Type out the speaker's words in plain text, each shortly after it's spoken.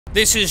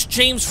This is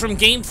James from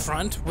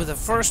GameFront with a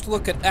first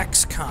look at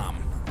XCOM.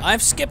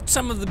 I've skipped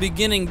some of the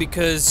beginning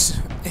because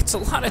it's a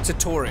lot of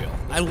tutorial.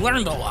 I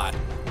learned a lot,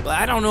 but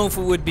I don't know if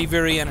it would be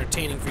very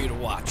entertaining for you to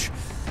watch.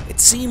 It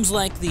seems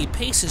like the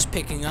pace is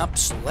picking up,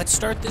 so let's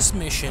start this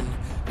mission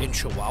in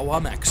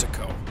Chihuahua,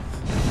 Mexico.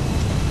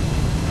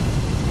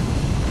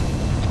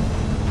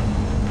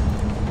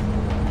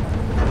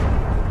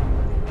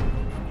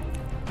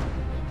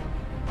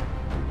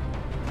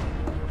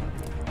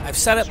 I've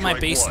set up my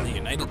base in the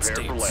United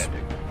States.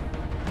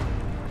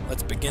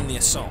 Let's begin the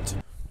assault.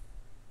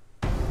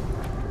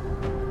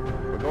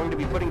 We're going to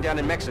be putting down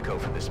in Mexico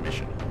for this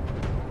mission.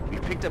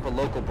 We've picked up a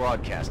local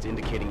broadcast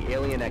indicating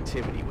alien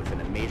activity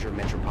within a major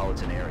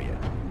metropolitan area.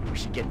 We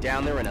should get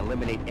down there and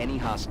eliminate any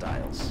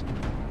hostiles.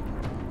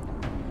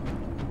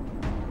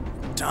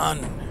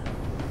 Done.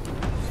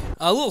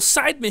 A little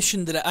side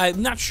mission that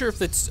I'm not sure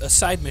if it's a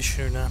side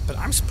mission or not, but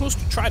I'm supposed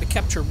to try to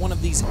capture one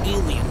of these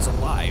aliens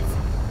alive.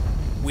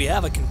 We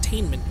have a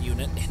containment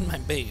unit in my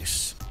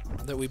base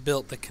that we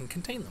built that can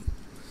contain them.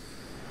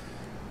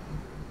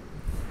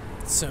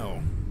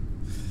 So...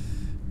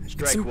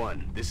 Strike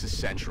one, this is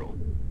Central.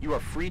 You are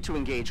free to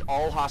engage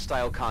all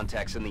hostile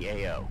contacts in the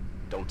AO.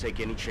 Don't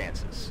take any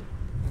chances.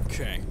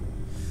 Okay.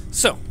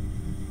 So,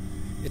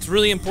 it's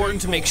really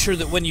important to make sure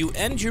that when you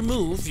end your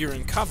move, you're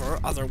in cover,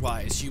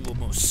 otherwise you will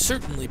most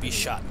certainly be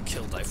shot and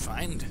killed, I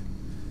find.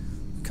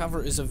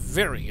 Cover is a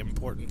very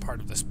important part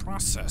of this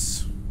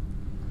process.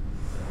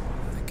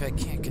 I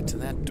can't get to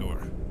that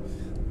door.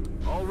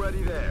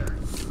 Already there.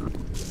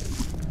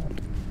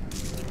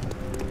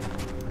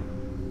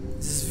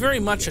 This is very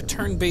much a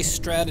turn-based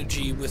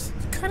strategy with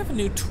kind of a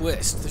new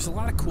twist. There's a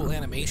lot of cool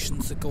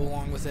animations that go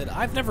along with it.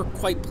 I've never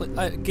quite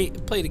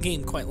played a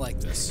game quite like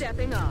this.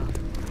 Stepping up.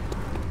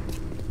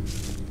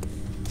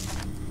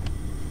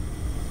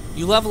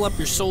 You level up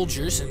your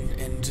soldiers,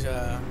 and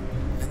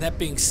that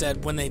being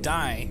said, when they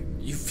die,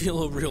 you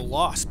feel a real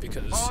loss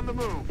because On the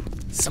move.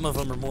 some of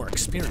them are more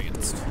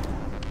experienced.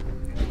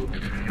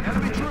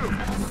 Enemy troop.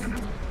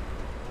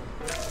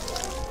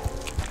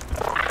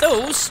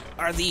 Those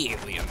are the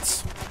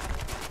aliens.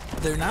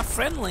 They're not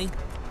friendly.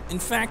 In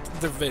fact,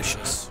 they're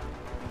vicious.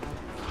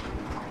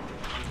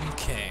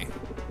 Okay.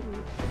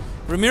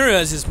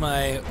 Ramirez is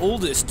my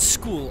oldest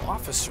school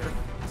officer.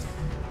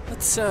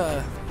 Let's,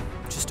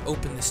 just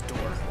open this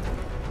door.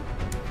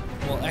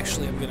 Well,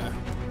 actually, I'm gonna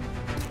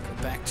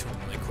go back to him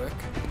really quick.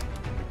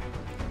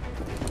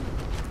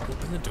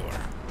 Open the door.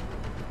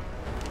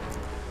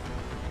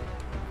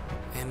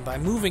 And by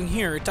moving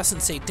here, it doesn't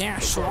say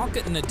dash, so I'll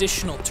get an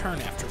additional turn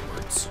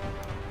afterwards.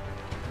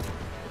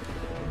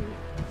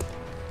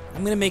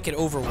 I'm gonna make it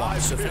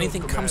overwatch, so if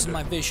anything comes in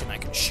my vision, I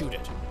can shoot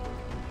it.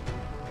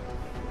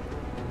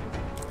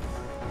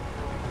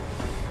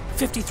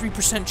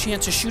 53%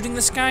 chance of shooting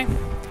this guy?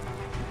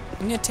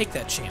 I'm gonna take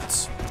that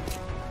chance.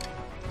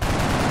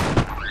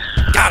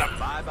 Got him!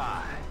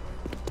 Bye-bye.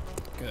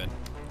 Good.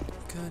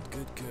 Good,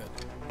 good, good.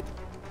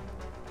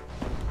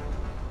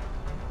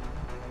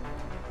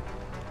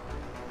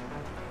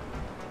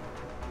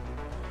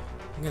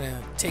 I'm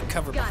gonna take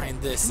cover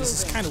behind this.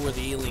 This is kind of where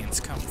the aliens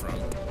come from.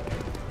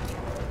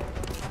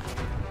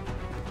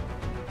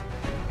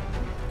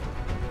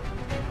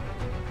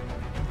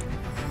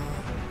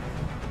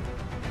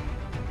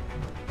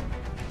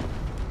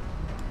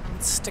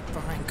 Let's stick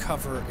behind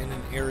cover in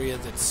an area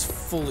that's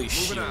fully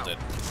shielded.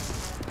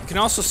 You can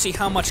also see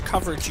how much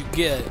coverage you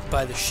get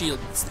by the shield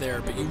that's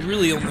there, but you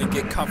really only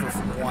get cover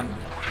from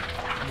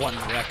one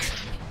direction.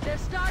 They're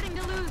starting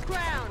to lose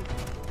ground.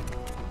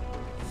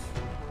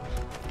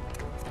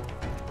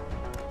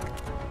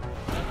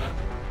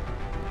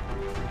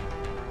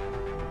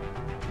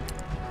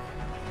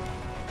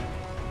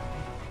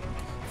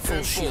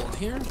 Full shield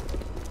here.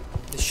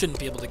 They shouldn't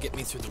be able to get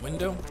me through the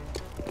window.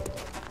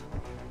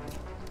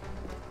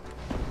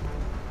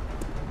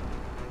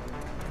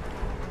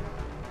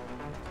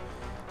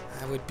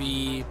 I would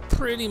be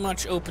pretty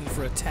much open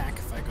for attack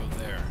if I go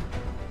there.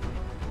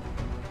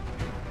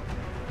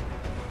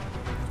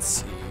 Let's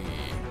see.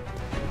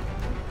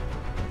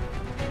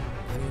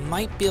 I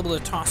might be able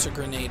to toss a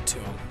grenade to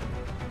him.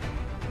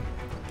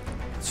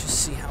 Let's just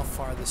see how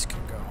far this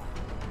can go.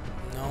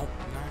 Nope,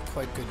 not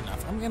quite good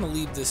enough. I'm gonna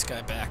leave this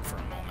guy back for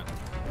a moment.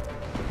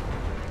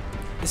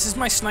 This is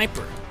my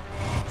sniper.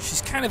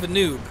 She's kind of a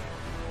noob,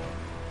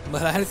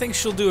 but I think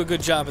she'll do a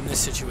good job in this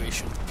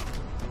situation.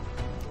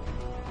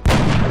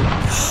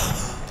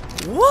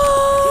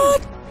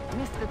 What?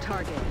 Missed the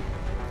target.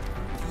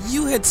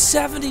 You had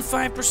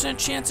 75%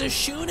 chance of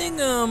shooting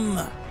him.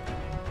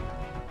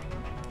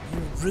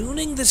 You're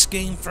ruining this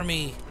game for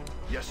me.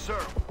 Yes, sir.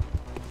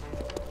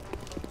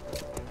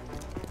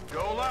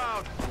 Go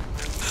loud.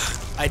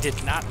 I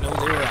did not know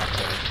they were out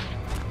there.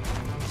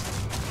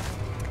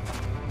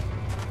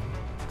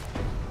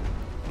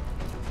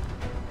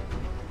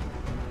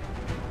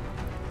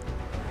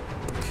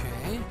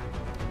 Okay.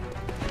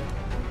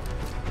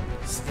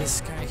 So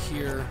this guy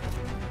here,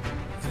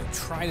 I'm gonna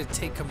try to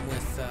take him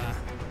with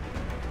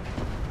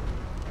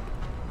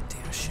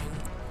dashing.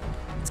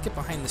 It's get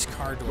behind this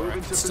car door. I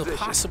can still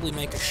possibly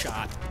make a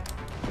shot.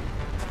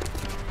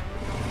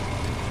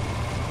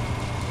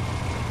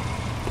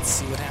 Let's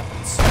see what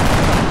happens.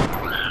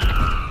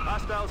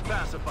 Hostiles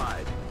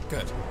pacified.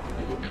 Good.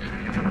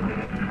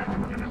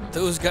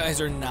 Those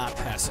guys are not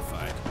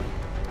pacified.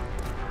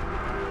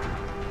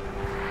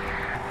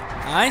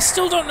 I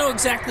still don't know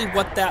exactly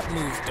what that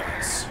move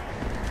does.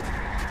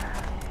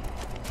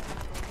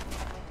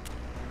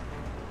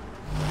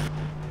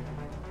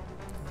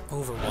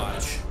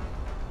 Overwatch.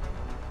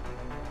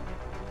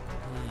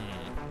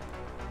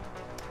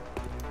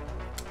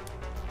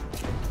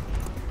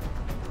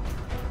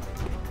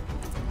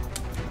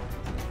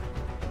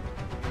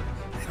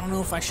 I don't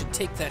know if I should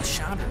take that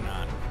shot or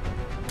not.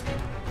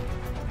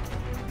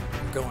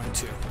 I'm going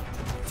to.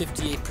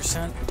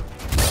 58%.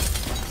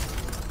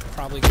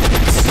 Probably gonna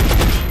miss.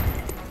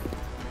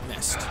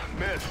 Missed.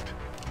 Missed.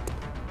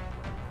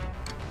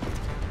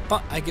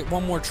 But I get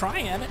one more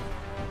try at it.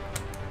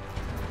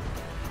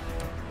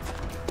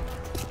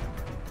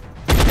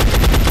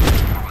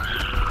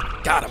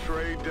 Got him.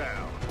 Trade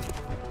down.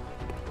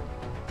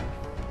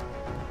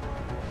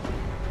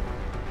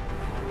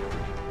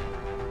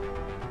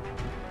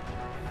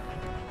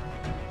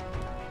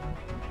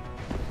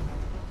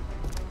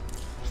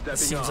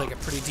 Seems like a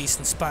pretty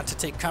decent spot to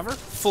take cover.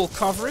 Full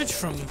coverage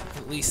from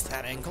at least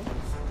that angle.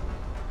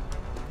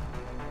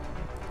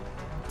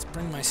 Let's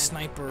bring my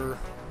sniper.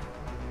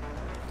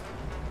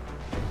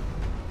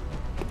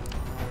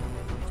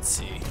 Let's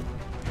see.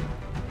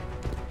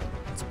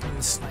 Let's bring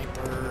the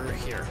sniper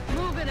here.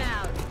 Moving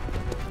out.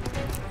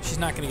 She's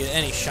not going to get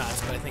any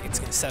shots, but I think it's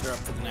going to set her up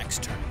for the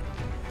next turn.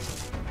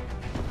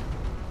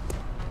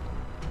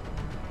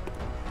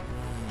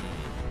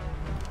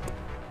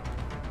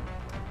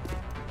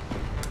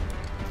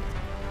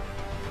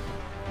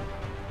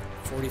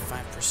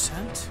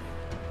 45%?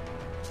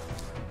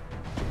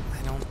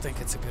 I don't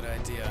think it's a good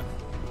idea.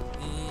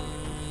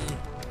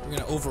 We're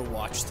gonna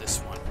overwatch this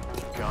one.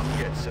 Come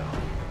get some.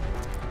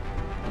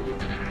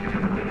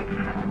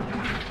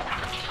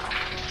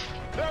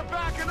 They're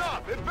backing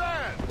up.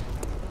 Advance.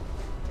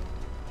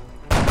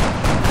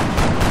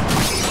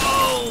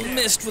 Oh,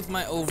 missed with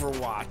my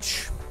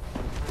overwatch.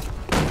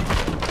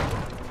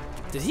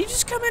 Did he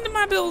just come into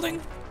my building?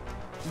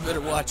 You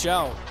better watch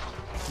out.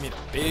 You made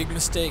a big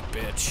mistake,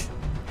 bitch.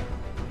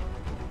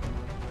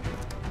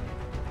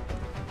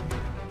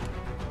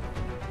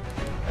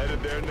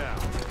 Headed there now.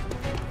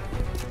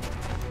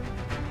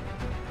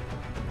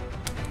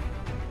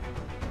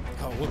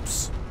 Oh,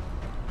 whoops.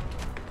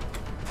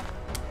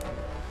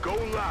 Go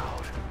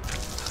loud.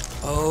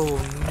 Oh,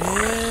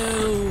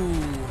 no.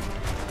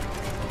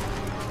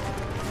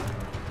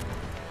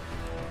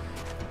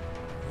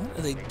 What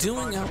are they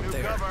doing out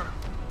there? Cover.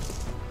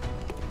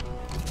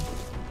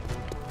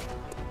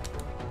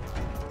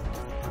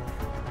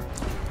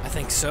 I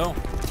think so.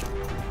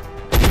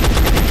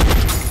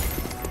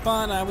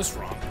 But I was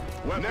wrong.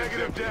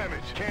 Negative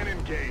damage. Can't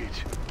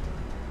engage.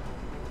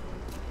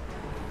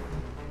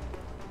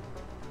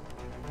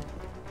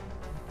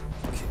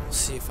 Okay, we'll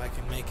see if I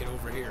can make it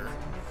over here.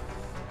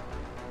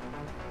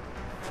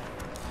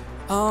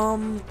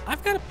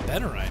 I've got a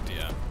better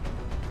idea.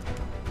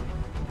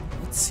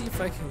 Let's see if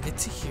I can get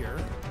to here.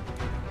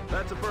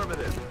 That's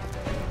affirmative.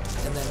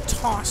 And then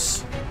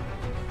toss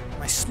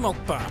my smoke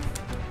bomb.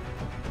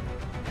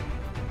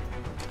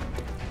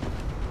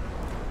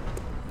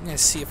 I'm gonna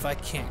see if I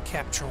can't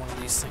capture one of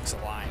these things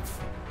alive.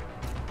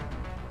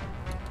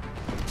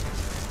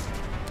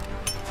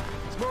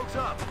 Smoke's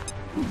up.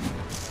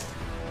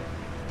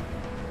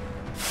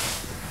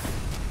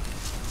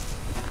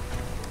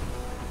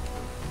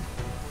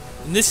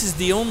 And this is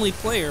the only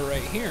player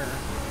right here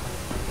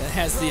that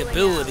has the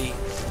ability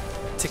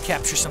to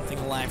capture something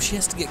alive. She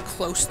has to get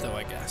close though,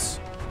 I guess.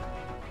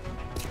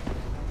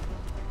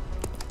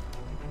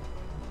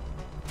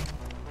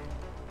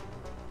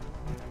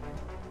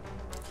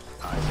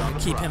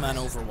 Keep him on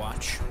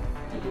Overwatch.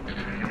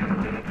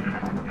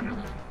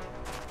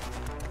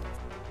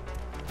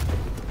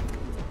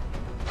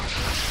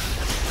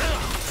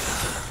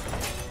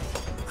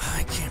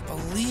 I can't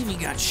believe he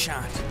got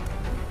shot.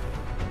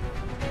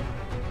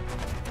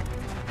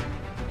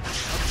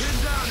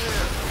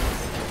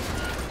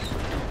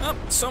 Oh,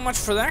 so much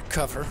for that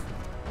cover.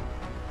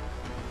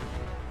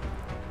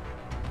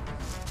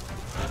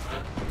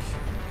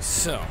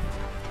 So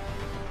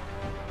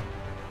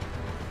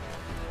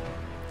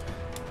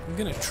I'm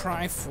gonna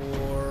try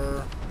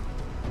for,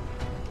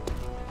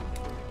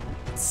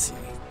 let's see,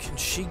 can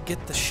she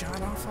get the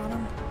shot off on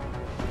him?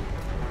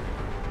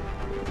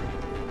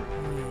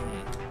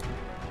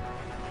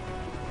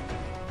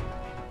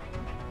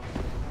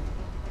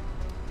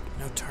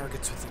 No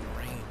targets within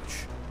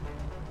range.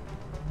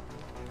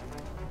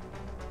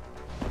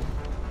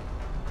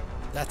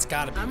 That's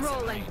gotta be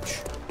within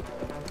range.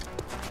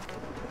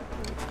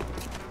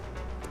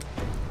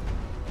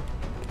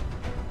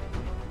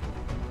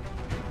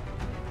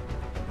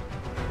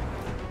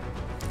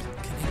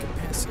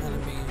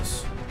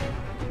 Enemies,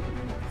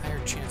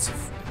 higher chance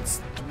of it's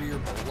 3 or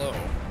below.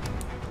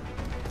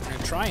 We're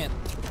gonna try it.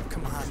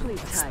 Come on. Sleep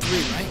That's tight. 3,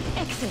 right?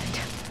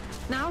 Excellent.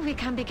 Now we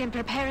can begin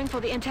preparing for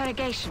the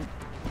interrogation.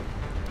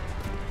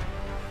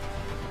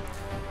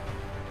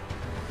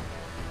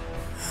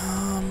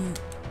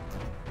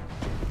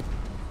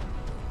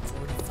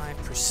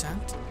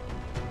 45%.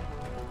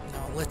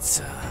 No, let's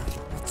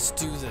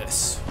do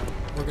this.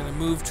 We're gonna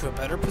move to a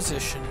better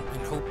position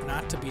and hope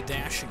not to be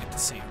dashing at the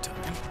same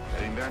time,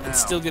 Heading there now. and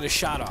still get a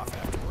shot off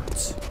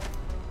afterwards.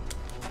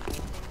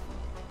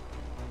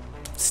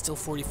 It's still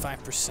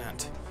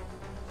 45%.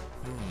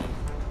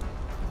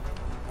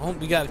 Well,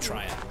 we gotta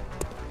try it.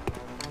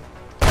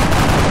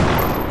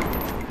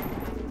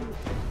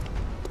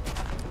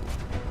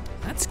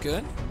 That's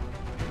good.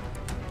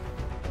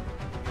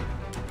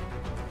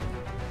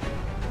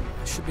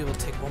 I should be able to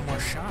take one more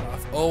shot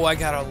off. Oh, I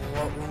gotta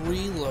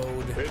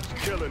reload. It's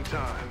killing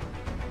time.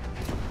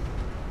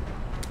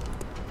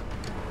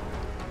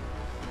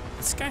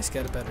 This guy's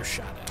got a better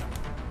shot at him.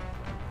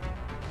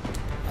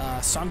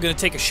 So I'm gonna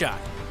take a shot.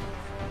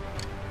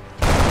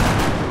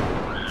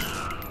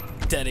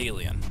 Dead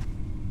alien.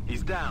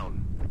 He's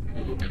down.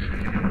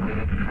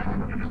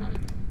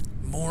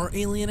 More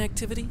alien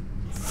activity?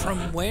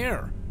 From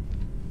where?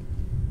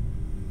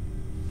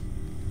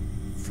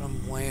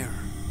 From where?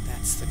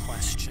 That's the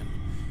question.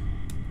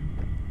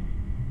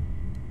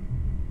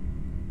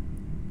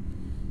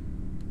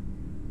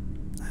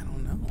 I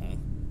don't know.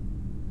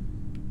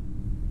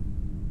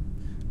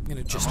 I'm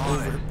gonna just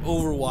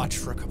overwatch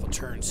for a couple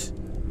turns.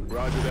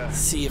 Roger that.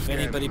 See if Scan.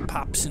 anybody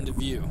pops into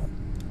view.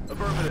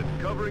 Affirmative.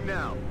 Covering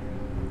now.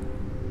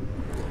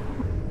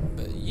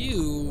 But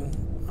you,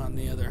 on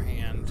the other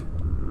hand,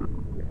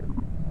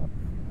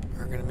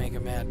 are gonna make a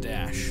mad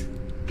dash.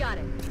 Got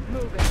it.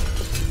 Move it.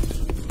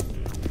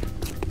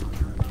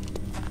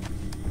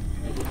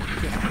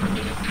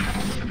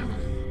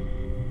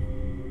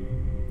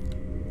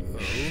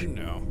 Oh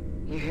no.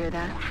 You hear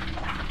that?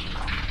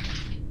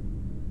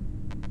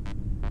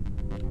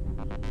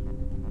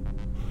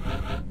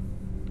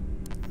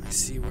 I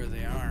see where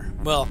they are.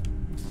 Well,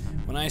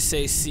 when I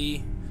say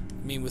see,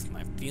 I mean with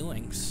my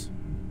feelings.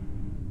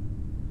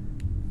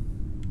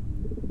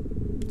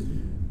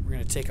 We're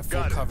gonna take a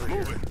full Got it. cover here.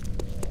 Moving.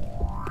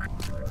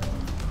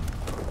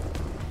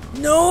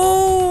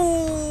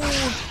 No!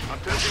 I'm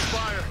taking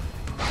fire.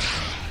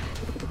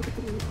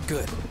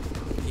 Good.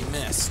 He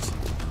missed.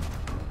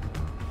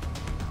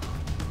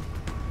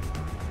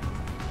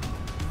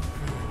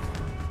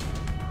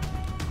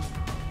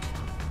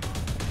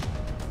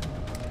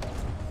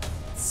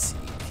 Let's see.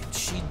 Can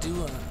she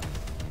do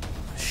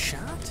a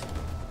shot?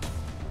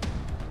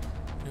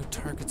 No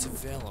targets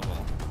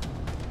available.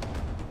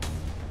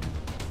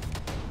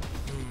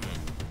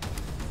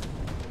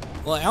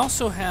 Well, I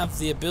also have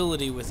the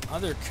ability with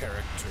other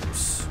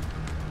characters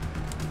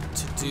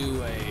to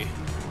do a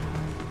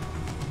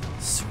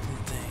certain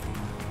thing.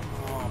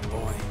 Oh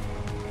boy.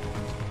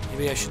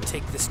 Maybe I should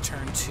take this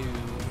turn to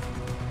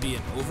be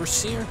an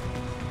overseer.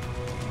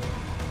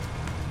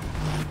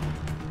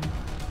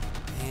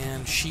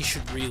 And she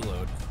should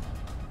reload.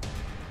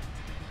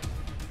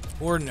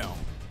 Or no,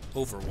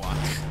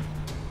 Overwatch.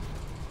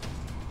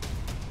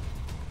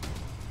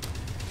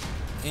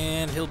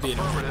 And he'll be an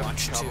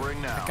Overwatch too.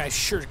 That guy's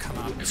sure to come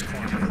out of his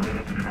corner. Heavy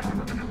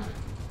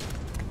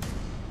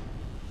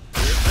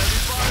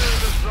fire in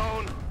this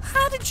zone.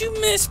 How did you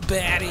miss,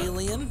 bad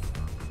alien?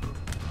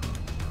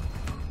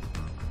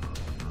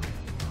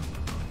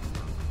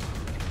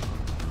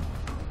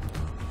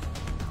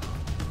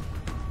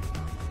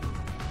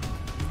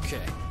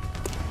 Okay.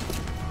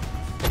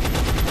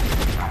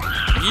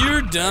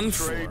 You're done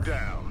for. Trade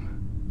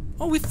down.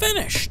 Oh, we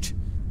finished.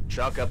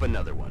 Chalk up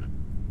another one.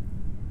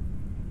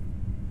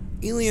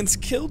 Aliens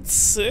killed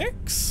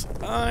 6?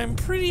 I'm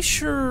pretty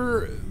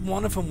sure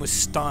one of them was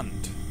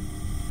stunned.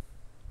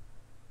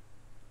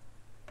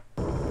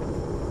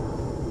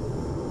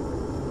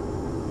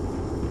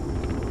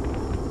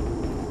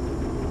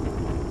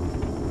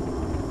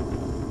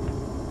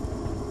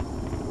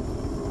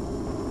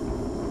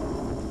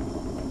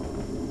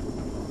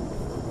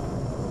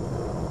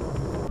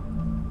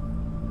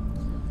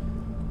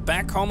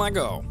 Back home I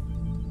go.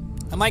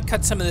 I might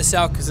cut some of this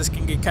out because this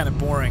can get kind of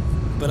boring.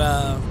 But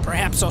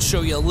perhaps I'll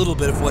show you a little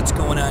bit of what's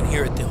going on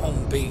here at the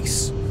home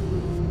base.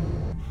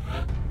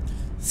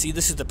 See,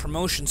 this is the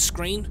promotion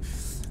screen.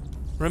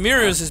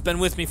 Ramirez has been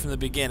with me from the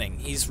beginning.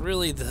 He's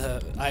really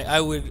the... I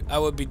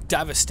would be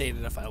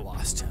devastated if I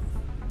lost him.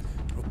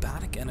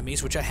 Robotic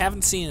enemies, which I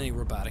haven't seen any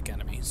robotic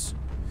enemies.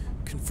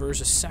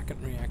 Confers a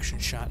second reaction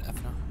shot.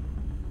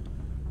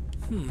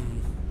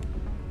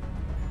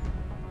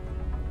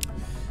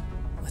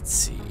 Let's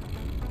see.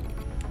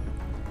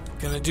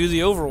 Gonna do the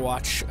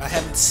Overwatch.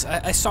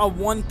 I saw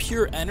one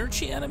pure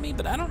energy enemy,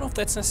 but I don't know if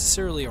that's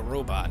necessarily a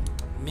robot.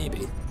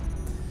 Maybe.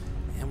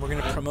 And we're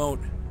gonna promote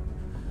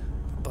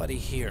a buddy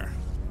here.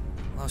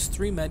 Allows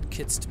 3 med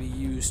kits to be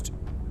used.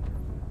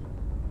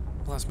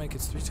 Allows med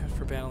kits 3 times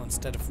per battle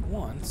instead of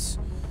once.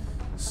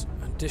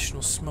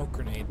 Additional smoke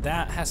grenade.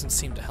 That hasn't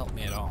seemed to help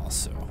me at all,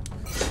 so.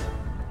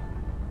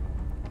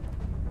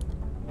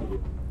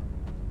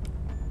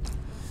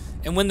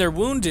 And when they're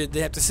wounded,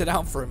 they have to sit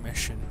out for a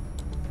mission.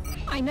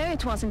 I know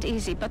it wasn't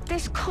easy, but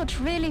this could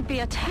really be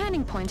a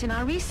turning point in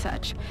our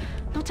research.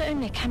 Not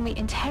only can we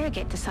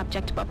interrogate the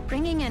subject, but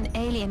bringing an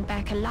alien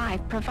back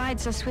alive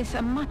provides us with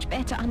a much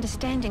better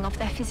understanding of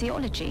their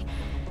physiology.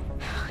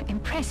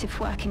 Impressive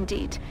work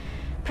indeed.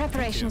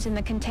 Preparations in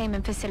the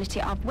containment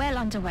facility are well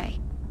underway.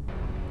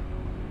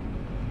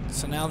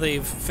 So now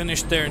they've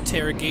finished their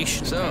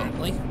interrogation,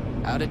 apparently.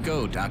 How'd it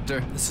go,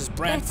 Doctor? This is Better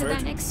Bradford.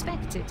 than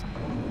expected.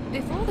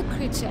 Before the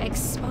creature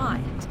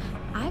expired,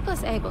 I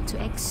was able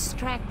to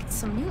extract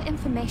some new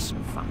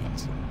information from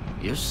it.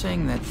 You're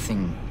saying that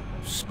thing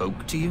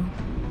spoke to you?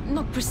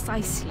 Not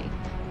precisely,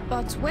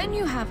 but when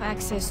you have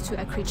access to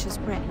a creature's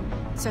brain,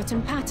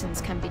 certain patterns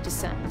can be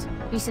discerned,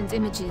 recent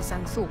images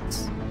and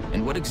thoughts.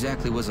 And what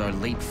exactly was our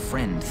late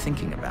friend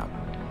thinking about?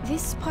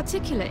 This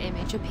particular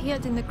image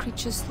appeared in the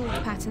creature's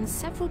thought patterns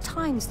several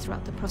times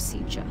throughout the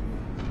procedure.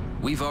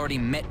 We've already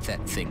met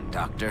that thing,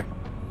 Doctor.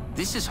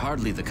 This is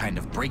hardly the kind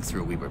of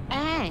breakthrough we were...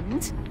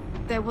 And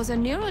there was a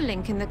neural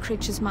link in the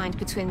creature's mind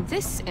between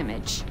this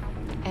image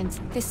and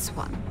this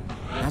one.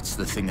 That's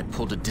the thing that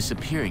pulled a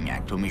disappearing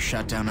act when we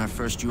shot down our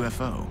first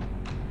UFO.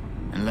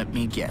 And let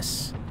me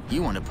guess,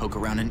 you want to poke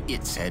around in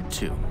its head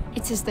too.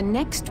 It is the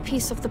next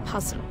piece of the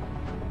puzzle.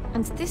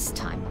 And this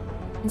time,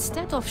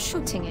 instead of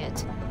shooting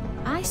it,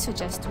 I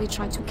suggest we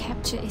try to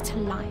capture it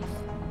alive.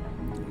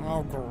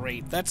 Oh,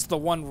 great. That's the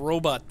one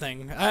robot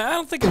thing. I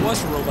don't think it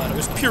was a robot. It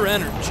was pure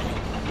energy.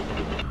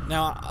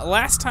 Now,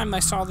 last time I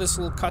saw this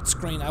little cut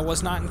screen, I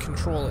was not in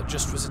control. It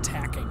just was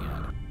attacking it.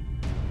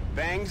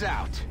 Bangs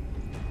out.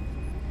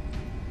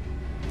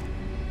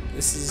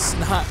 This is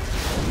not...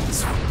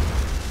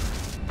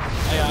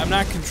 I'm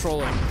not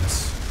controlling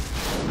this.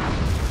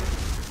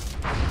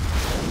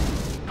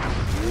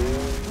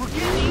 We're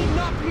getting eaten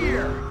up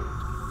here.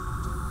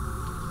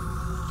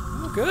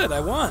 Oh, good. I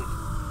won.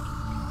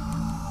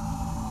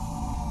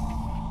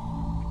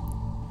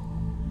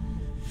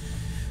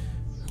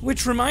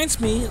 Which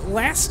reminds me,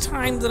 last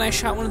time that I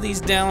shot one of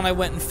these down, I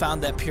went and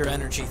found that pure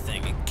energy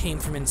thing. It came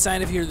from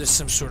inside of here. There's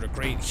some sort of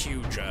great,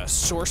 huge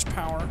source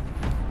power.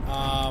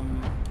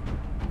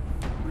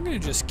 We're going to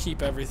just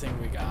keep everything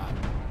we got.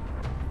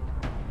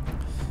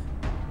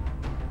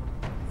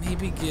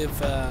 Maybe give...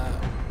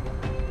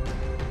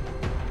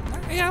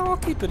 yeah, I'll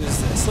keep it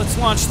as this. Let's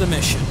launch the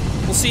mission.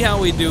 We'll see how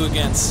we do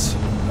against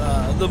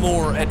the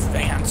more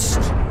advanced...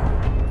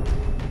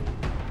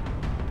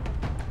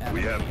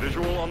 We have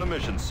visual on the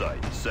mission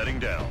site. Setting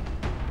down.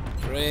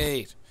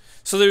 Great.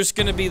 So there's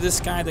going to be this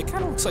guy that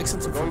kind of looks like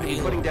something We're from going to be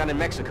Halo. putting down in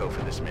Mexico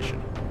for this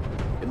mission.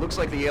 It looks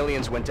like the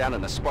aliens went down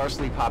in a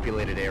sparsely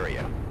populated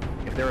area.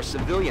 If there are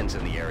civilians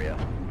in the area,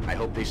 I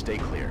hope they stay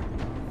clear.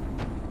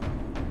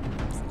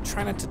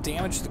 Try not to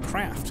damage the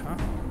craft, huh?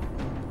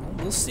 Well,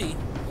 we'll see.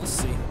 We'll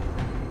see.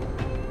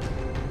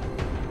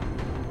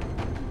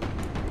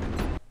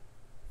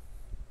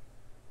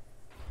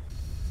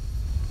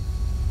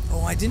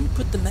 Oh, I didn't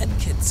put the med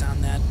kits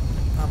on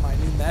my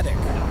new medic.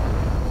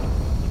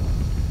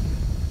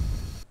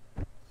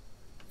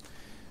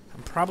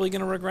 I'm probably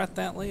going to regret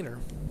that later.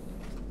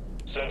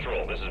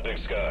 Central, this is Big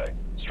Sky.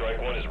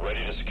 Strike One is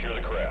ready to secure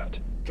the craft.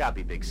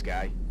 Copy, Big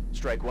Sky.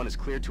 Strike One is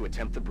cleared to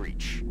attempt the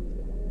breach.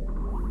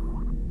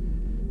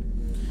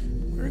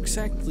 Where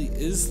exactly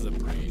is the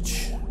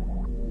breach?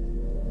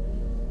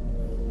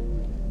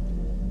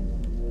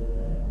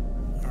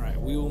 Alright,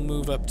 we will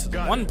move up to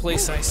the one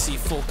place I see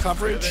full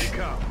coverage. Here they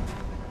come.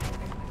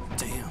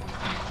 Damn,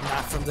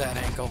 not from that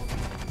angle.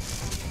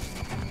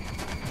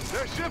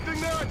 They're shifting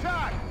their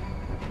attack.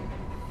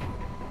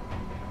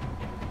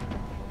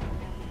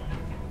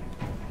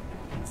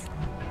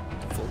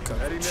 Full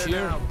Heading coverage there here.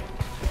 now.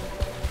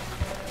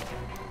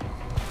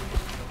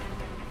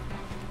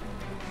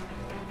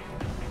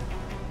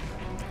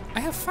 I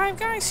have 5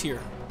 guys here.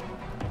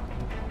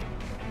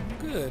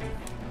 Good.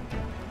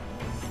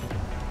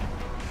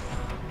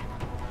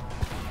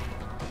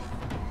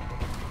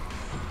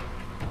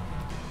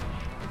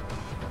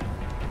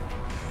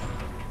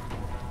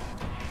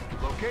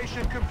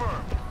 Location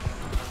confirmed.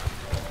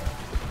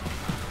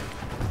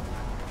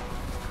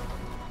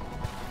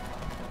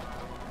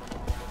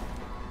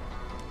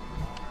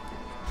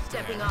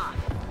 Stepping off.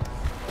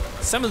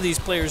 Some of these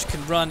players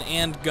can run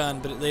and gun,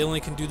 but they only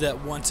can do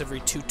that once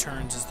every 2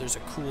 turns as there's a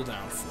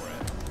cooldown for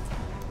it.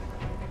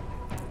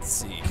 Let's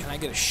see, can I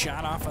get a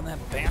shot off on that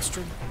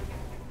bastard?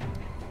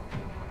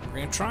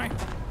 We're gonna try.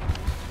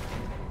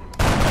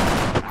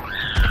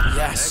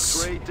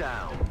 Yes. X-ray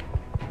down.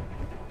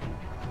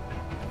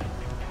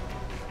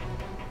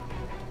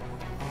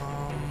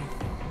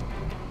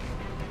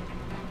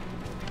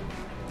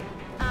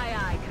 Aye,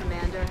 aye,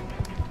 Commander.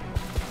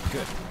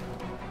 Good.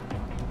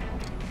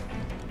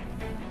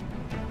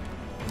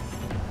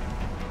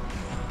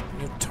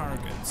 New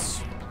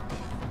targets.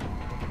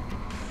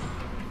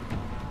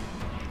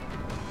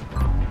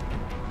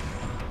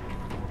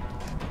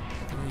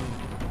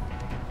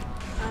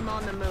 I'm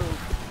on the move.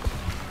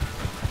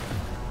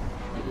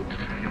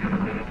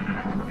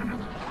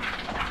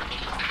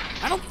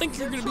 I don't think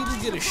you're gonna be able to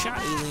get a shot,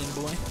 alien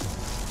boy.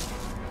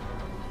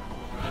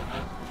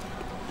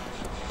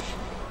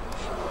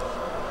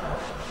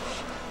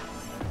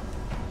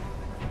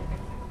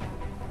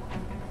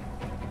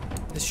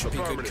 This should be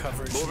good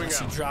coverage unless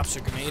he drops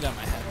a grenade on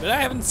my head. But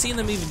I haven't seen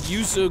them even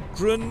use a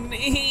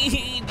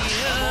grenade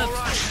yet.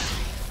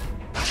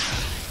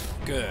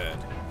 Good.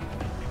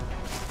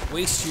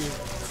 Waste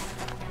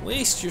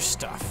your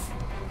stuff.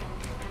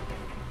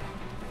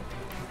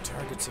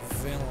 Targets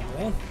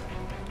available.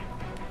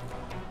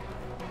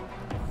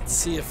 Let's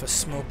see if a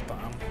smoke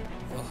bomb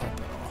will help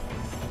at all.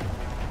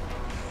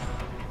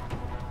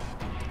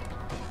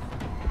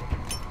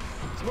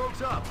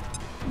 Smoke's up.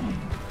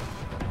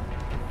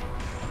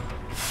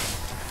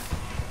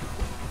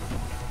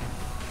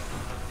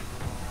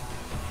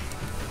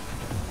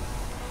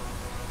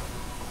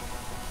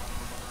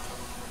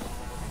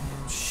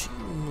 She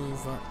will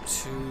move up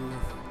to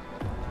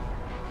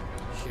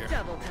here.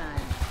 Double time.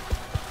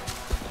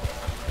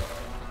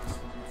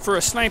 For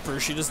a sniper,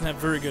 she doesn't have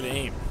very good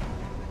aim.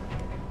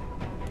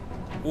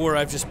 Or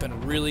I've just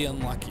been really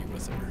unlucky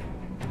with her.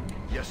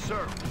 Yes,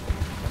 sir.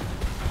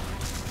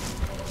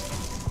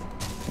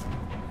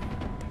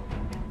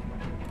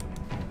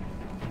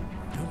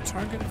 No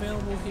target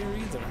available here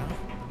either, huh?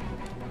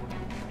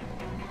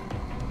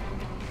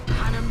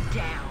 Hunt him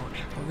down.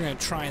 We're gonna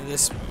try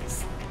this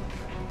move.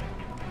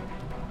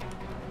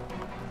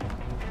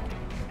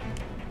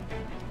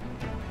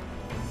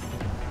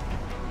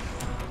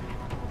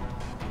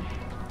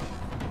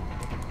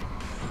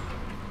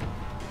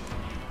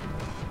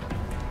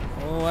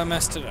 Oh, I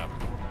messed it up.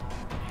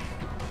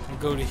 We'll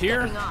go to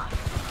here,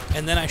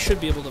 and then I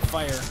should be able to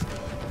fire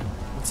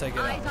once I get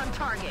Eyes up. on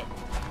target.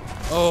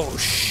 Oh,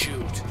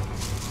 shoot.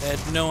 I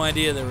had no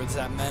idea there was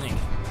that many.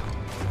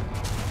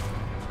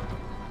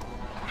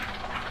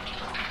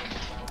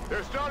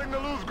 They're starting to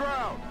lose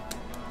ground.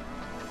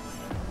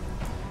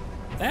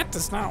 That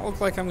does not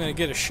look like I'm going to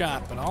get a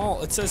shot, but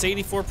it says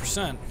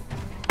 84%.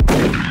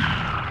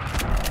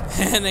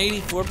 And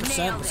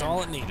 84% was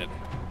all it needed.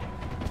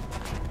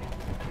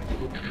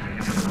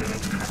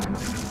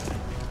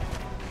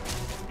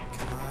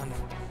 Come on.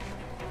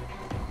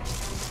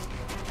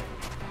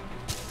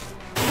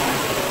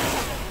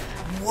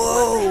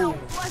 Whoa!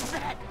 What's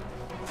that?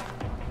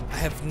 I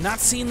have not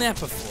seen that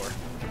before.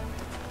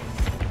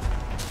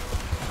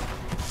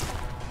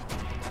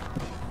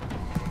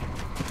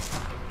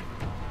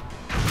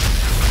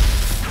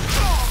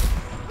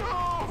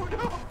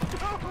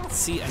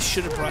 See, I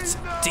should have brought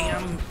some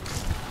damn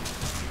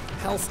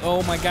health.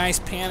 Oh, my guy's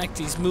panicked.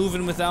 He's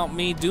moving without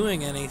me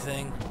doing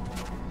anything.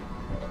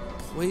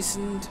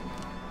 Poisoned.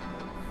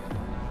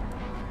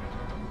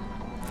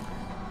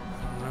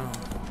 I don't know.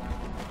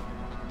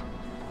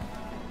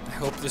 I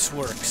hope this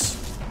works.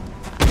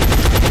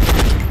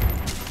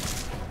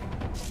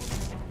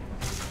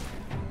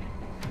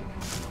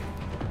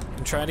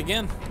 And try it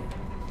again.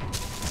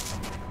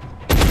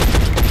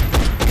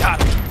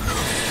 Got him.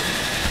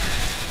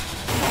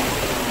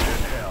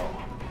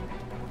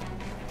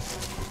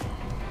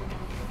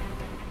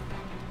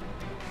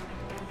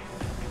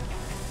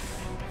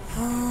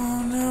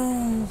 Oh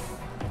no.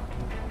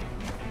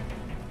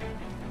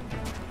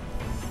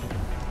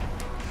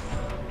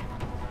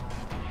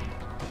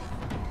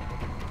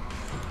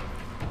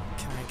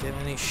 Can I get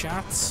any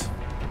shots?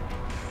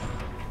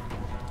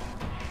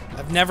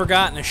 I've never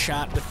gotten a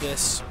shot with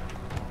this.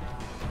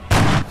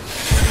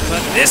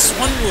 But this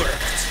one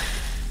worked.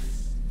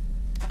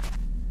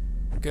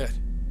 Good.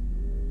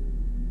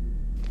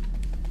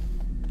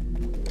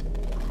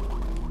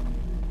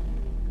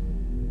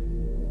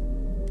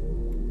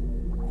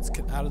 Let's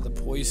get out of the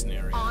poison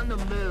area. On the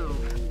move.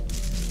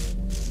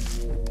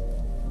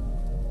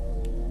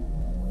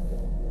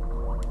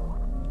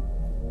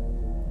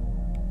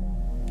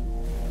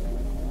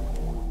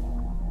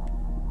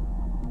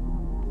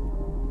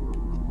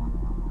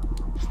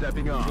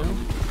 Stepping on.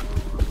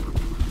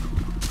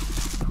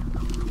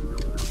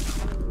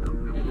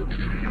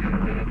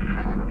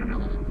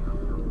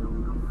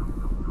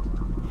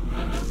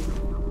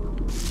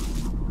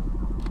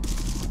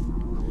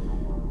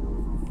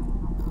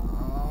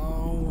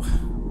 Oh.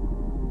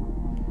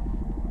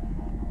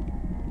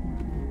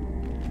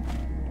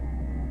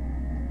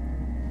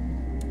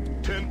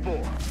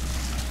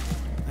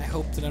 I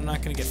hope that I'm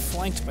not going to get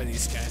flanked by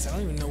these guys. I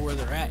don't even know where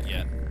they're at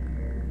yet.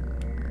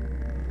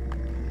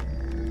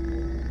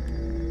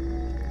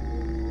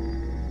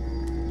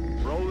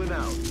 Rolling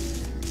out.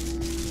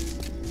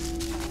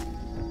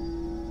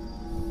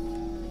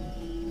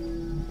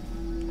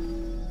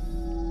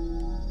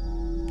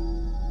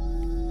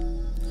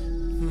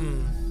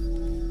 Hmm.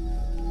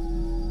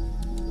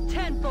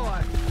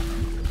 10-4.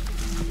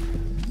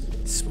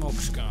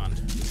 Smoke's gone.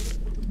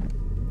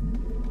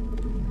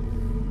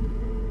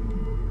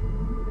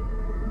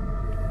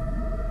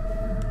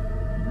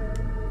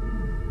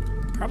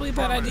 Probably a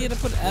bad idea to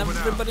put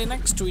everybody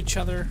next to each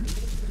other.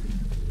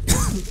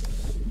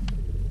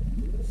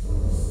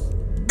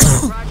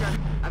 Roger.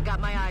 I've got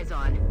my eyes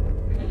on.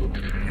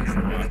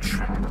 Watch.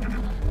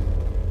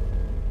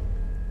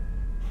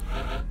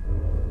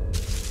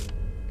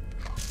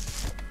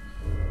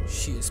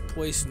 She is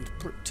poisoned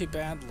pretty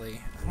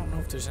badly. I don't know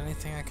if there's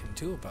anything I can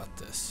do about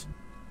this.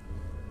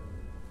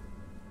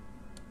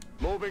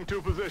 Moving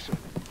to position.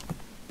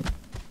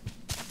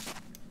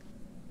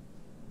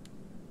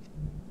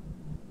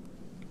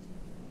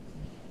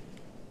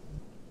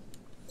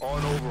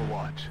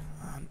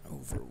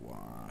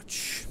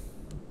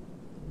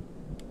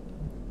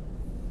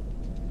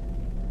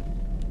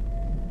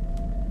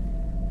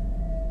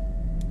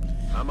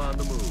 I'm on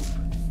the move.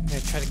 I'm gonna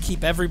try to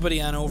keep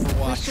everybody on We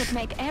Overwatch. should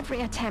make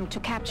every attempt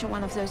to capture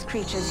one of those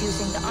creatures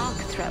using the arc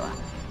thrower.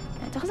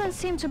 There doesn't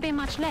seem to be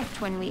much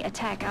left when we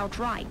attack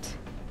outright.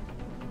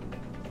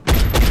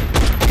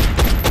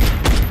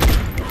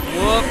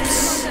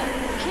 Whoops.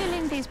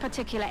 Killing these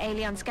particular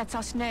aliens gets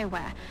us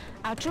nowhere.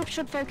 Our troops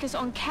should focus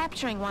on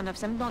capturing one of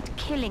them, not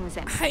killing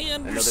them. I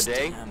Another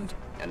day, understand.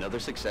 another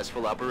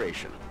successful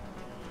operation.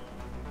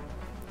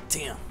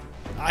 Damn.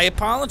 I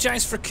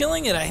apologize for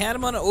killing it. I had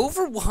him on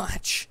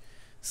Overwatch.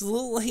 It's a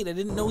little late. I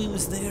didn't know he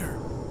was there.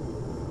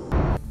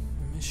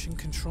 Mission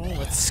control.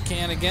 Let's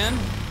scan again.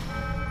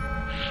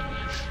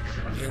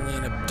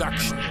 Alien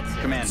abduction.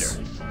 Commander,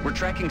 we're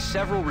tracking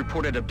several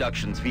reported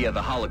abductions via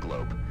the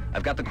hologlobe.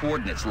 I've got the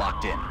coordinates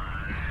locked in.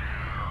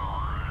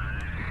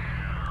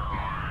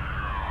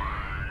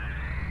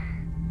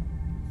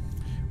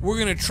 We're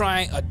gonna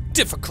try a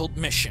difficult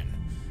mission.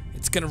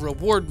 It's gonna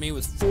reward me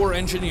with 4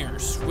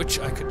 engineers, which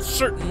I could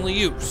certainly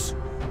use.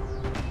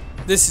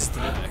 This is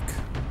the medic.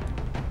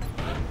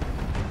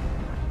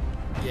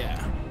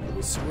 Yeah.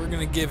 So we're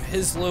gonna give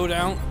his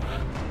loadout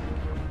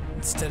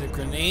instead of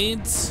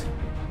grenades.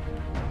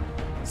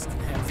 He's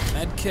gonna have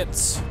med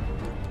kits.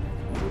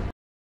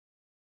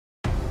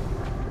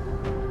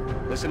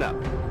 Listen up.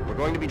 We're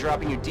going to be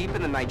dropping you deep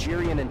in the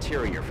Nigerian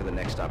interior for the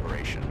next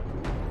operation.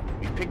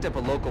 We've picked up a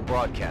local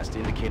broadcast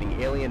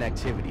indicating alien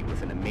activity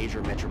within a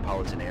major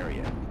metropolitan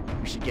area.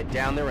 We should get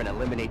down there and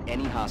eliminate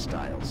any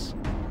hostiles.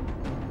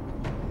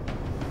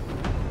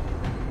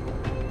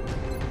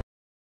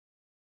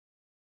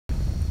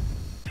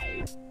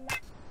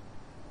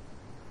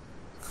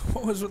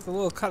 What was with the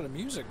little cut of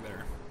music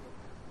there?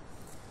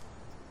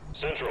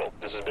 Central,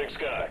 this is Big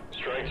Sky.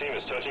 Strike team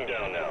is touching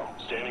down now.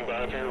 Standing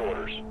by for your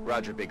orders.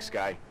 Roger, Big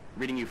Sky.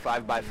 Reading you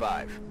 5 by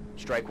 5.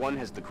 Strike 1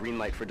 has the green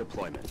light for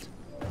deployment.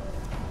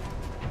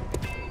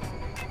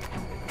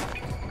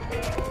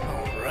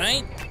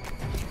 Alright.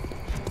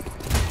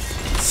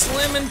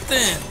 Slim and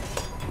thin.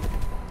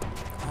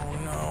 Oh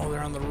no,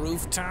 they're on the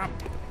rooftop.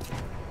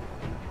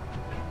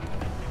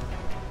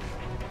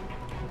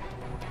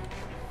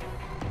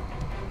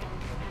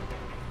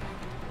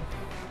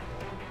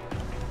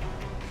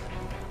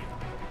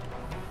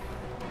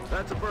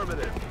 That's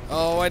affirmative.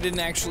 Oh, I didn't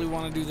actually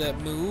want to do that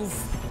move.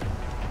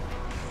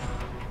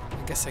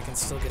 I guess I can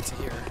still get to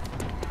here.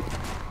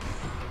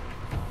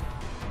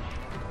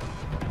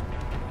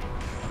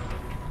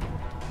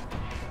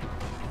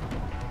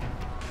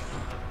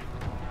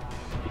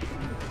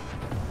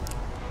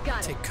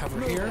 Got Take it. cover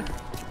Moving. here.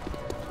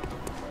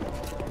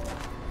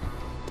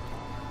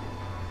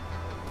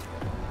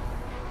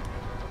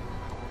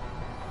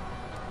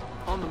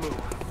 On the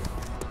move.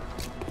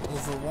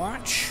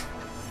 Overwatch.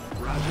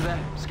 Roger that.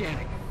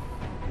 Scanning.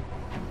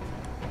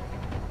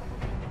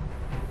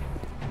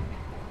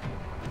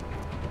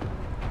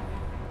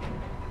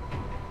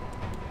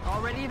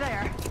 Already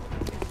there.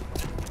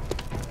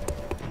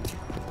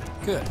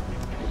 Good.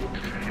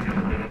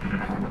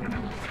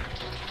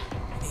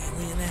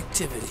 Alien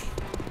activity.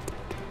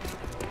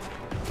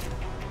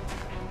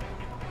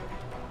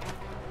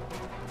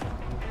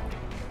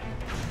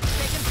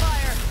 Taking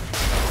fire.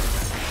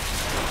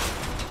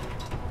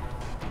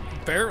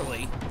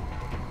 Barely.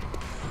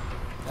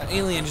 That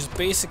alien just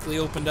basically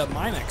opened up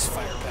my next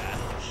fire path.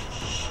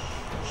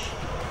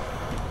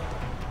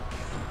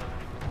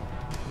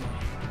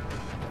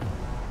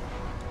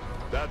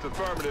 That's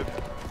affirmative.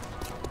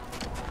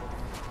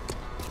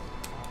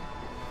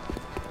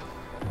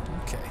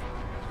 Okay.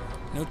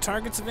 No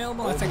targets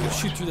available? I think I'll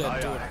shoot through that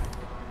Aye, door. aye.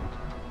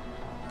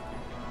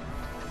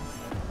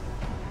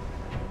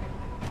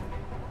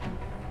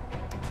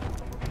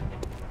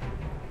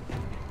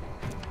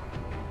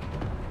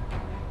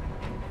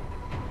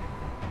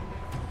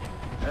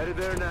 Headed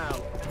there now.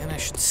 And I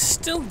should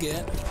still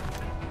get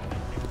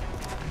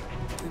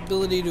the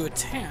ability to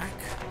attack.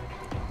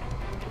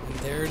 And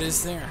there it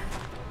is there.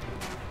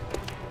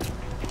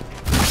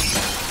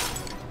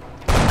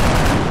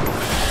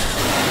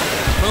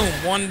 Boom,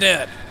 1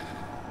 dead.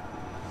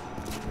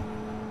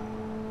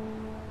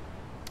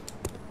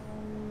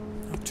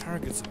 No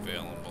targets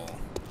available.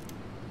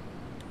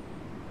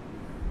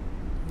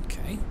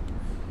 Okay.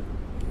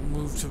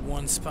 We'll move to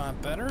 1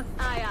 spot better.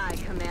 Aye, aye,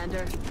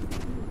 Commander.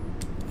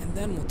 And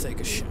then we'll take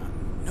a shot.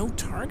 No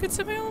targets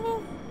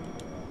available?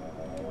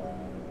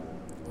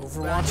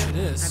 Overwatch it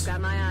I've is. got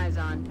my eyes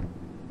on.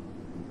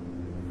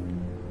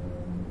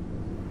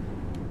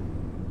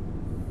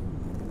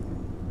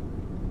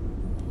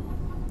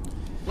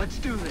 Let's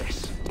do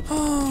this.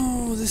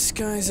 Oh, this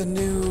guy's a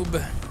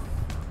noob.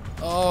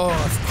 Oh,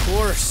 of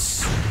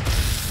course.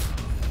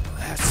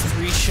 That's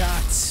 3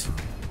 shots.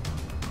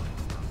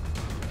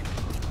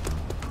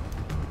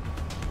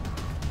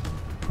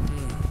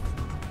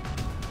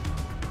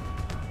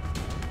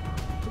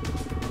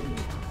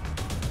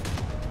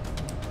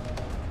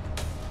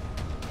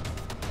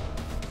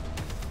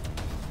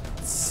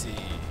 Let's see.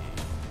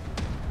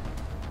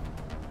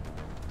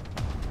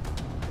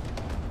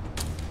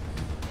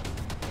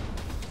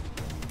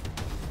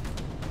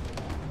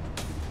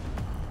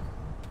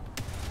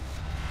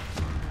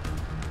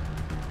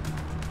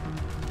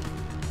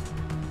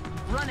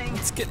 running.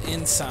 Let's get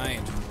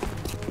inside.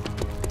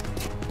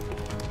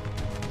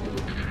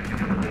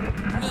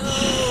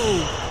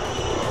 No!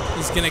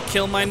 He's gonna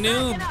kill my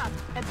noob. Backing up.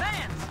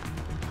 Advance.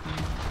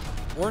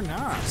 Or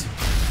not.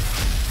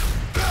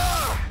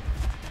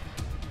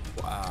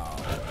 Wow.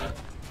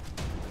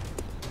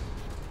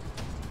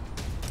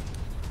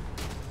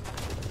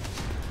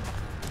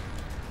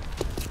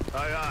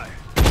 Aye, aye.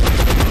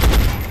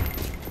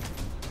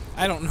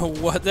 I don't know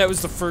what. That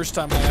was the first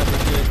time I ever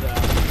did that.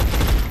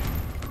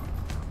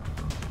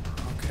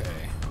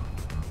 Okay.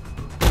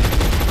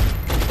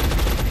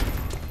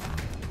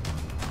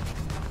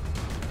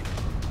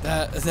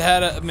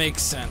 That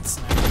makes sense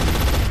now.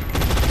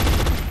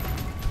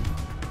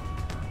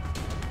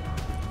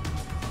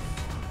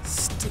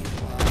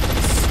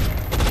 Stabilize.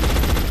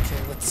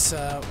 Okay, let's.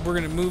 We're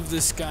gonna move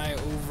this guy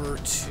over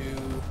to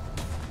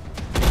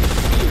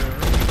here.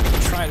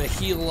 Try to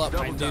heal up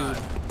my dude.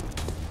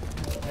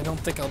 I don't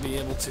think I'll be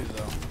able to,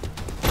 though.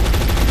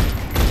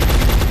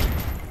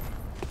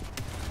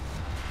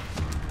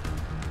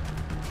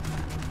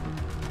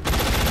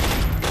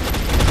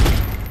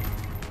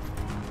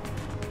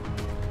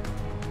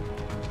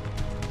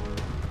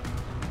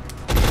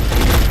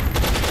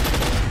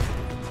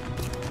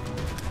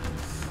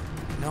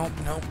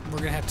 Nope, we're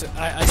gonna have to...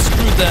 I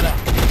screwed that up.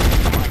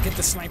 Come on, get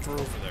the sniper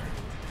over there.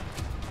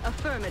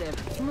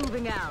 Affirmative.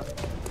 Moving out.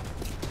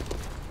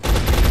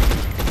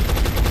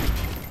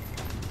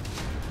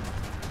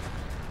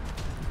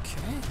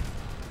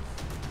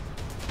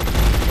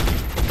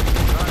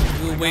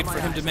 We'll wait for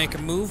him to make a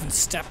move and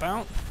step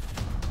out.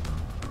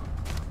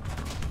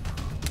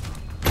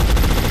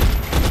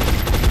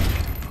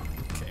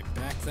 Okay,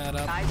 back that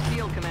up. Eyes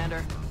peeled,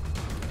 Commander.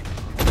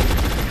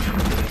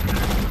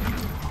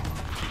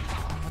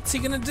 What's he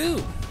gonna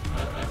do?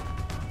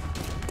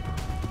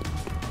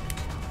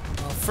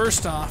 Well,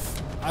 first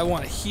off, I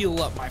want to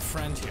heal up my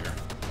friend here.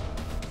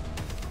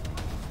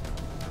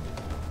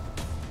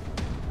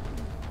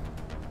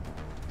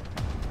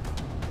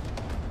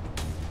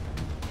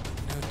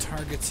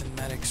 Targets in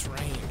medic's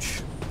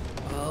range.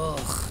 Ugh.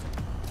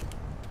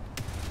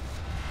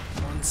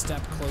 One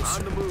step closer.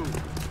 On the move.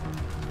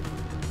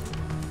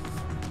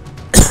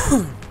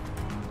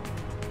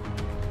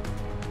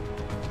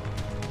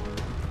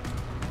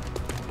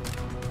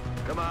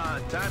 Come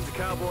on, time to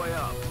cowboy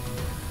up.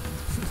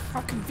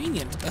 How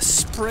convenient. A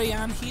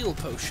spray-on heal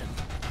potion.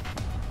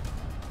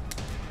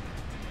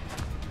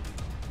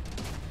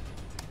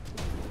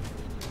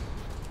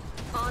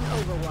 On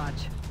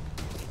Overwatch.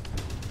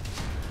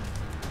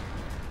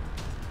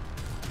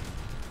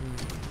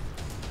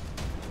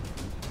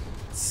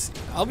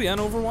 I'll be on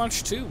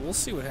Overwatch too. We'll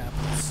see what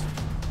happens.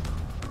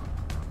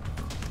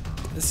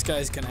 This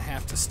guy's gonna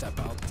have to step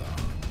out though.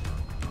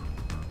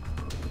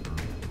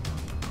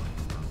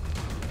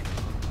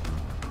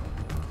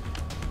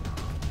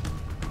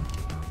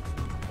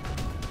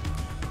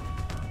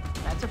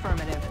 That's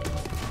affirmative.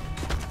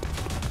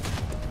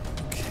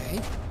 Okay.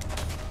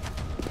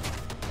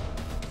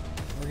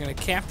 We're gonna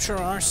capture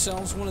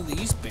ourselves one of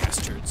these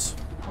bastards.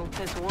 Hope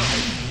this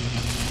works.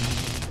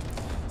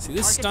 See,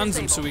 this stuns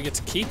them so we get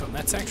to keep them.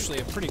 That's actually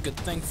a pretty good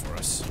thing for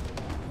us.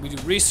 We do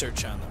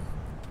research on them,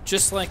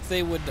 just like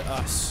they would to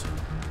us.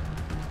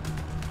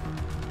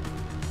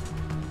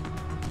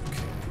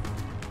 Okay.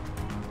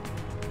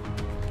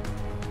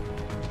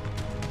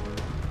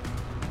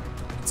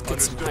 Let's get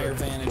some higher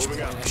vantage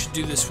point. I should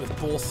do this with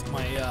both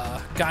my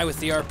guy with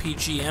the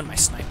RPG and my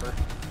sniper.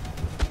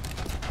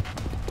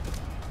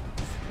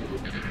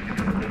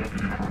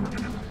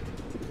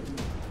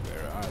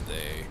 Where are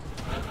they?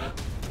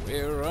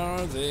 Where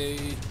are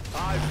they?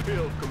 Eyes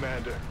peeled,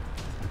 Commander.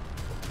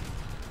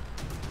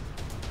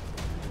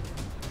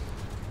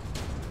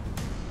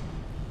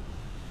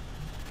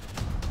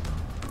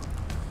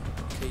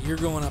 Okay, you're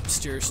going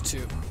upstairs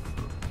too.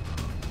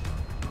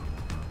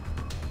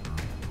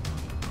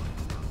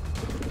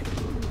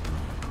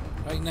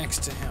 Right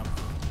next to him.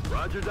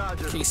 Roger,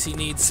 Dodger. In case he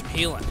needs some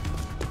healing.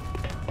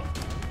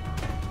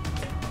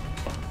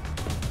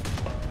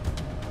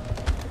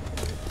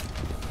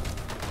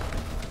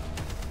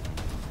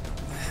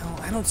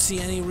 I don't see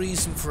any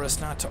reason for us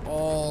not to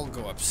all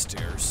go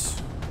upstairs.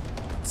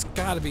 It's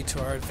got to be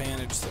to our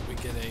advantage that we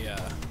get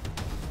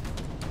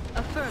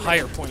a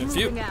higher point of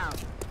view. Moving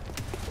out.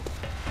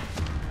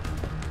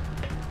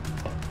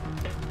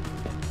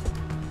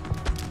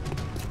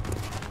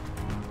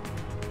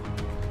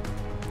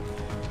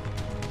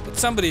 But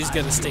somebody's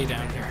got to stay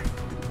down here.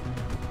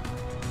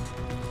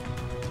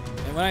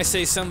 And when I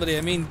say somebody,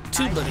 I mean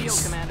two Eyes buddies.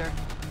 peeled, Commander.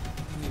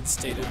 We need to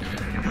stay down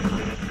here.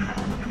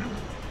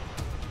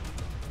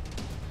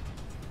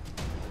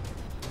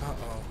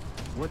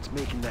 What's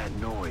making that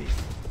noise?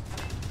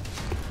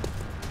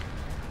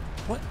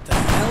 What the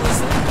hell is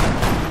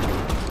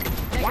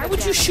that? Why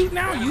would you shoot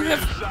now? You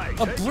have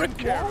a brick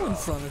wall in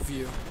front of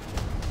you.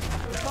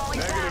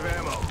 Negative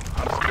ammo.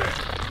 I'm spent.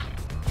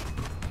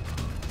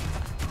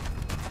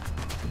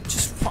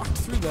 Just walked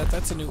through that.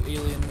 That's a new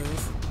alien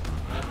move.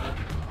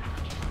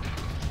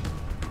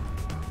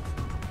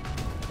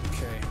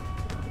 Okay,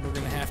 we're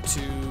gonna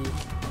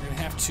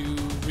have to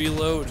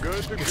reload,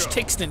 Good to which go.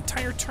 takes an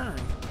entire turn.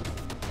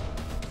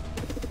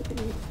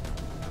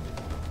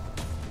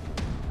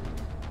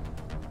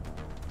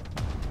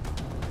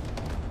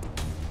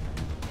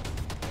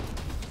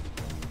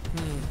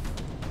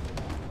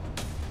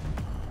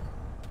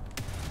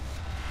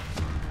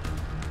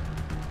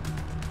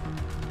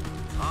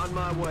 On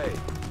my way.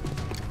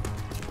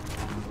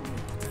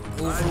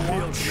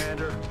 Overwatch.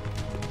 Commander.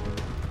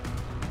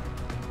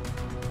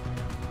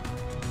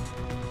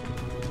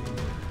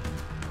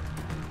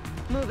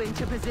 Moving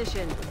to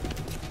position.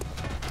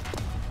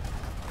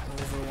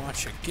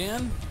 Overwatch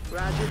again.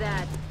 Roger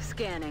that.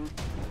 Scanning.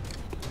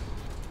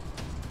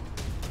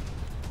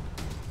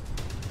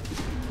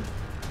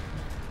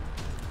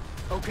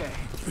 Okay.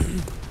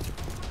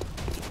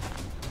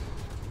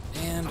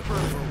 And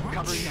Overwatch.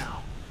 Covering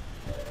now.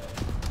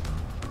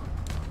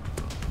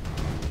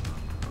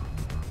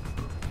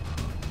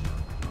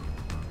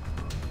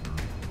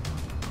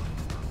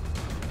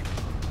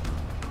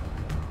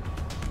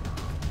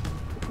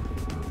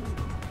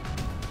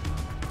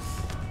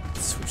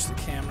 Switch the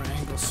camera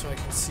angle so I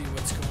can see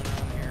what's going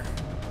on here.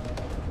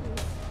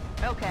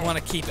 Okay. I want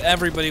to keep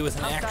everybody with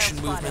an Hostile action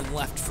spotted. movement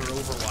left for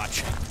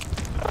overwatching.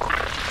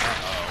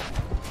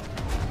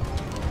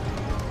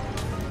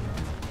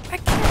 I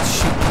can't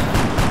shoot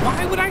that.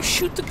 Why would I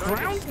shoot the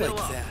ground like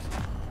that?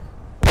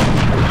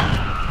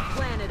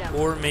 Plan it out.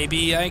 Or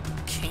maybe I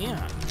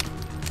can.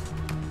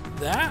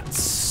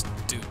 That's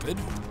stupid.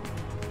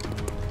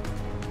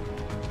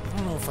 I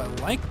don't know if I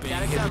like being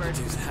Got it able covered.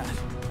 to do that.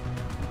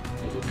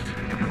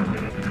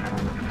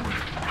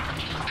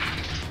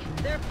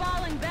 They're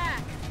falling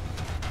back.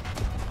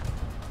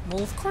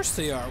 Well, of course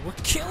they are. We're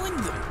killing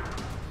them.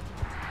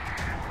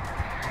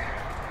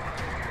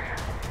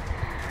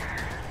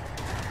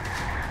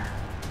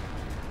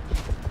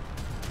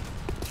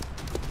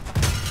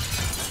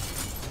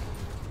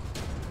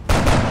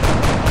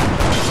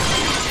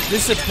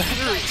 There's a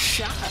better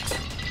shot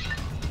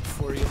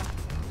for you.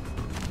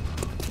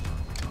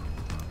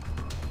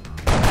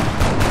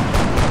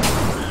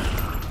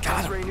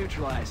 Got him. X-ray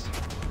neutralized.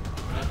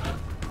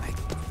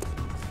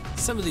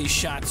 Some of these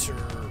shots are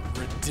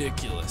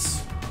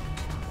ridiculous.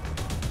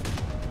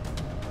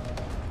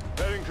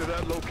 Heading to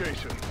that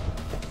location.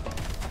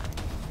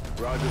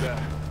 Roger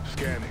that.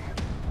 Scanning.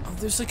 Oh,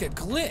 there's like a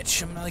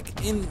glitch. I'm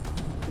like in,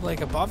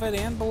 like above it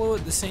and below it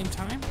at the same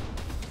time.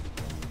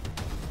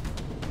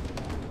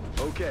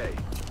 Okay.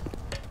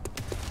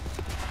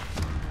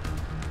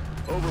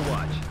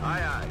 Overwatch.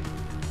 Aye, aye.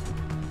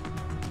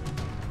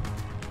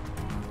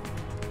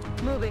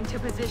 Moving to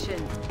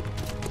position.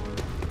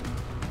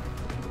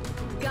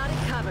 Got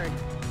it covered.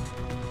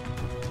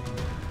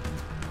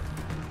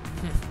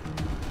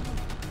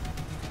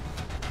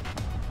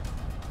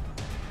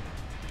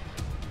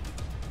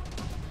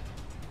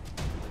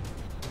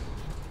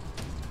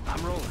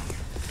 I'm rolling.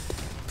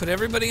 Put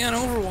everybody on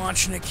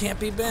Overwatch and it can't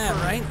be bad,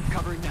 right?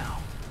 Covering now.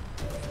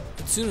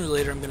 But sooner or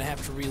later I'm gonna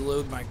have to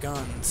reload my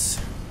guns.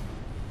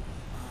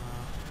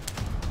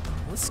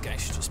 This guy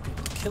should just be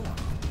able to kill him.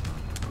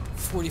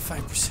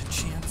 45%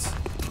 chance.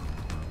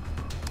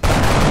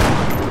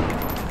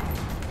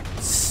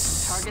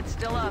 Target's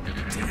still up.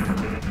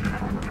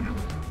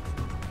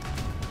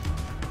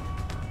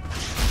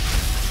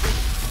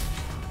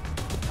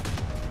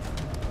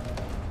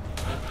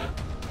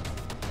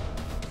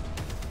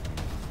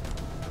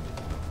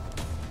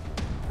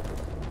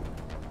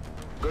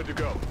 Good to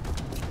go.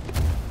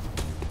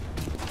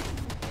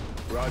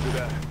 Roger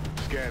that.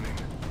 Scanning.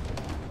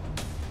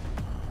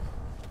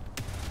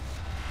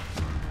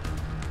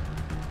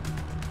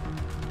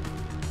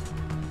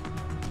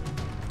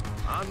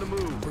 On the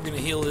move. We're gonna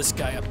heal this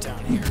guy up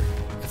down here,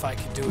 if I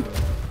can do it.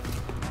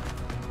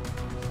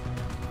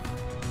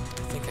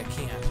 I think I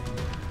can.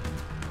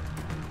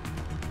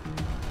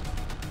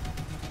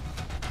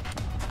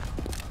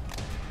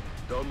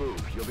 Don't move.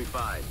 You'll be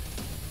fine.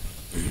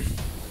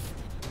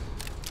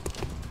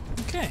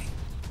 Okay.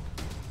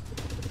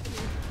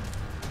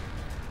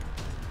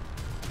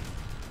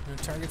 No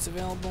targets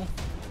available.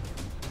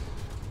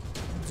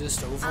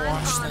 Just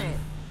Overwatch I'm on then. it.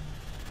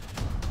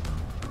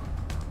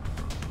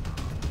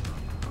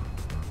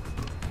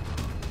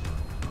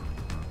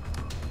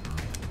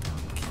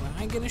 Can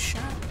I get a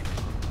shot?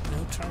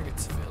 No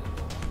targets available.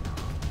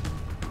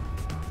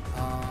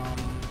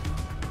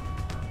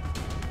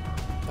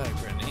 By a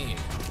grenade.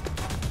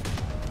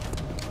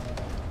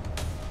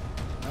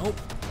 Nope.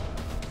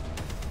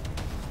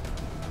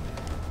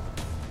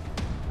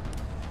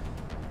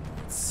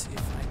 Let's see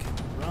if I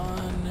can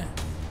run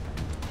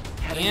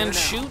Heading there and now.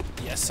 shoot.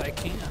 Yes, I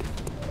can.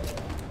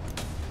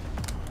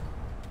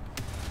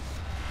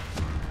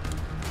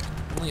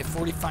 Only a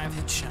 45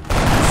 hit shot.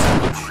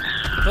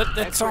 But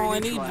that's all I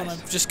need when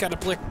I've just got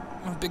a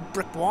big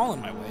brick wall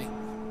in my way.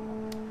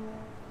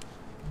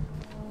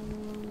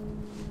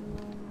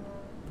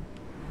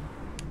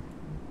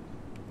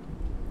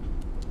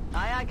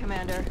 Aye, aye,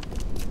 Commander.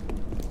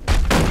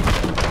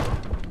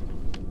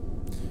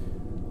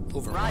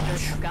 Overwatch.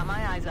 Roger. Got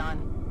my eyes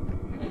on.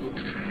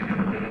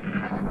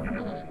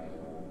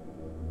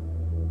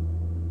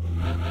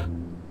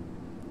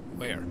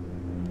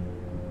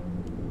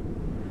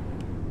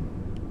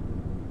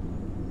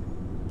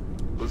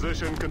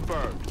 Position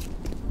confirmed.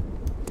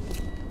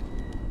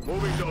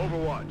 Moving to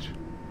Overwatch.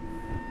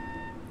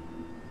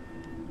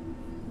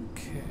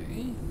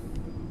 Okay.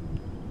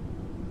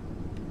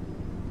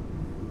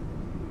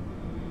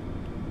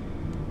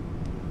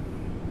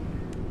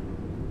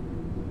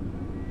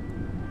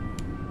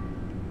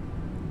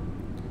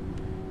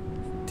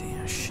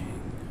 Dashing.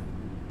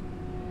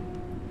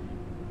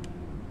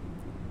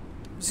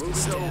 Just gonna Moving to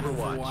stay on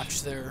Overwatch.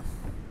 Overwatch there.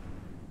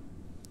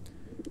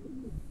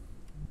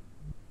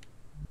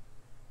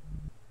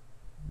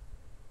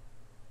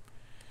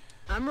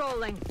 I'm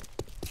rolling.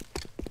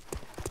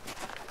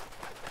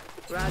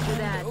 Roger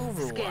that.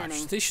 Overwatch.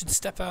 Scanning. They should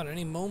step out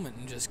any moment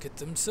and just get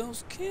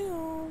themselves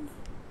killed.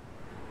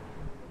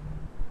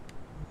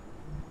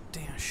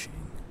 Dashing.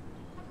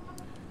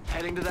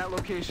 Heading to that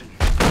location.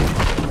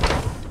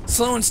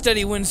 Slow and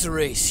steady wins the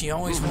race. You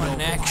always want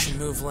an action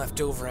move left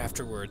over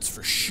afterwards,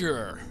 for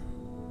sure.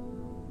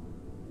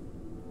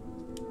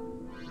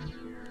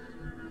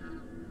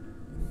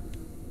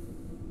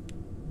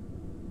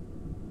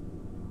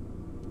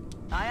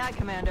 Aye, aye,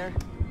 Commander.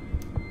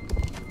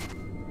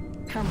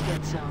 Come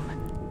get some.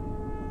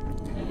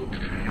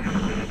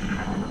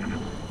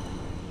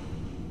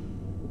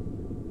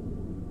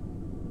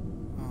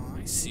 Oh,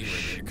 I see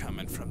where you're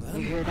coming from You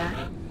then. hear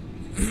that?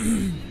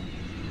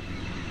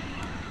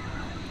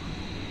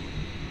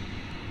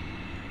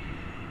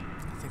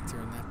 I think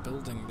they're in that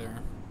building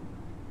there.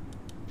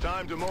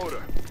 Time to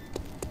motor.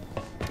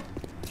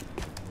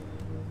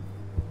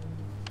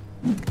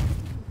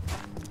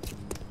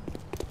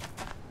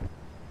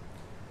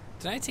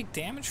 Did I take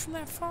damage from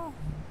that fall?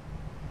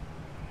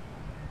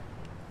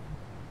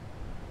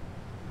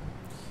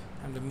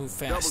 Time to move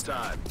Double fast.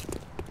 time.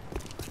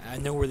 I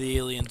know where the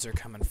aliens are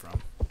coming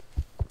from.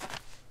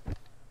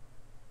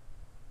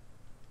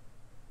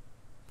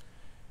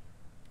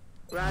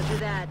 Roger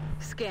that.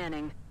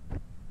 Scanning.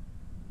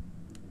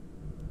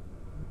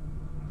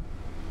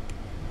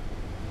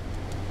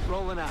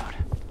 Rolling out.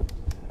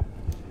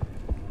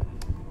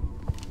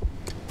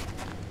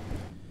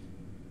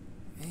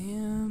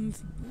 And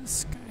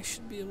this guy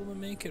should be able to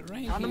make it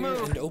right On the here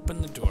move. and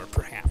open the door,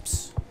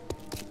 perhaps.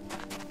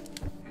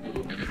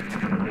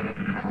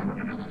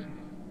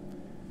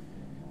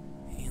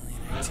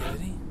 Alien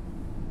activity.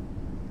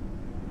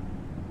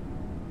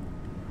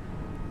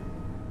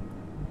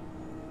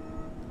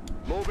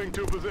 Moving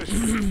to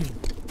position.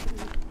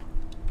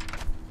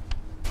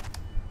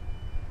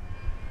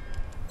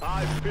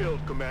 Eyes peeled,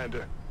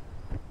 Commander.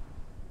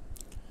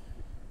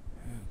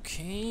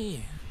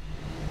 Okay.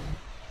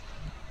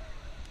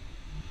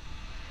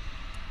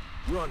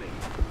 Running.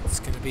 It's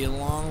gonna be a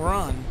long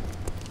run.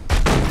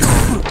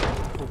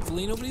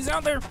 Hopefully nobody's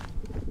out there.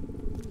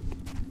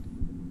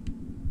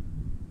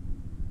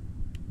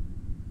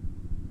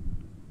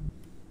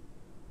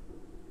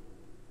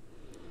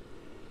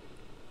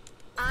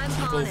 I'm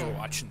Keep on it.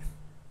 overwatching.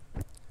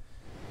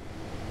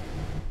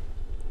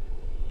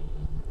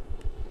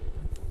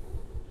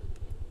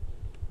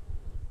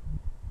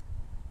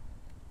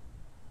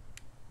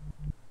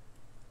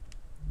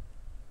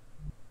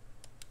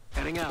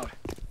 Heading out.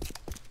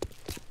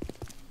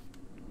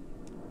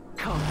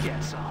 Come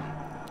get some.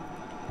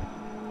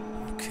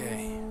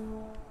 Okay.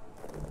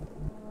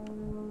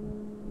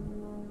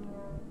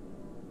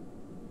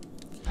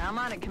 I'm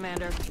on it,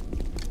 Commander.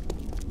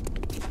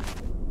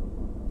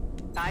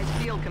 Eyes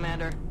field,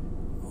 Commander.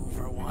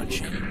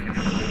 Overwatching.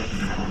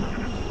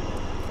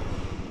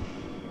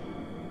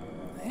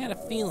 I had a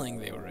feeling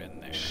they were in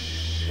there.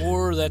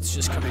 Or that's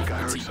just coming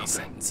from the TV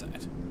set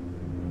inside.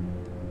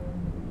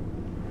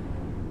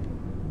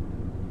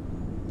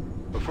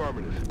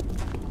 Affirmative.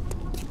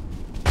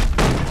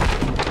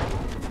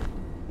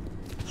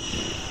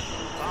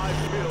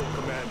 Eyes peeled,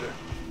 Commander.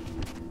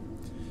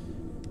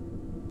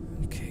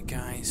 Okay,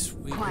 guys,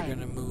 we Quiet. are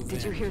gonna move Did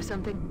in. you hear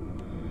something?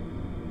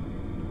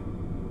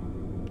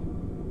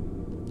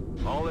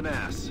 All an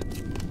ass.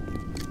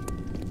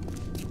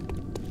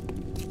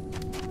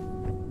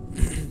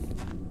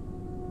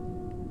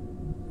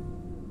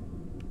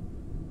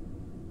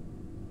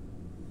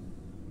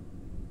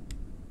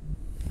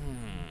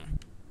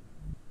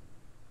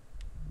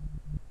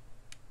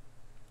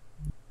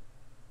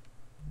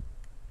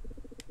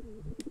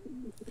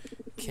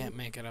 Can't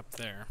make it up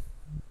there.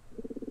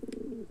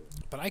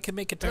 But I can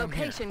make it down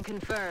Location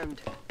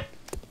confirmed.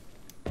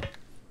 here.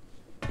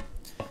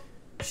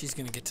 She's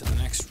gonna get to the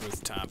next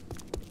rooftop.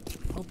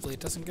 Hopefully it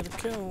doesn't get her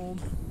killed.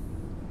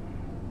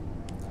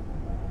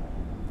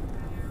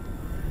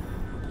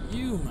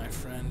 You, my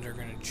friend, are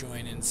gonna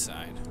join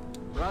inside.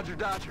 Roger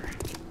Dodger.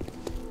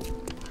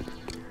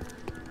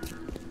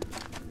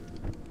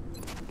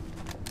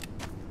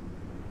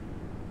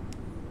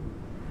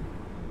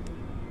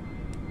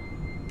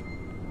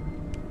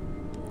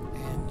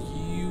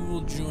 And you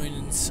will join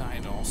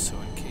inside also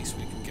in case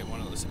we can get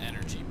one of those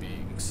energy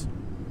beings.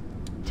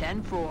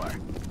 10-4.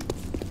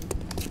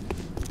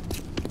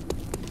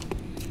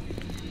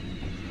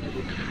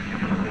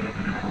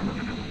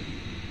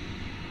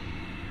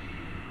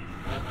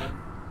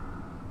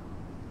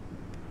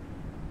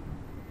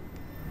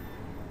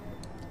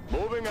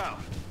 Moving out.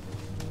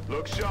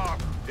 Look sharp.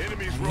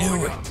 Enemies I knew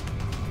rolling it. up.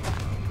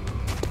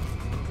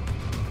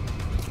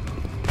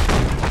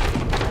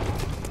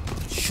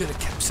 Should have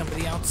kept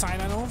somebody outside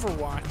on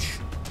Overwatch.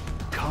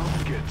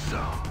 Come get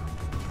some.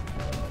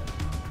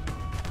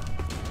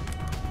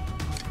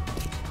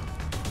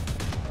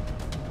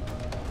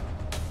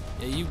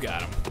 Yeah, you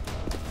got him.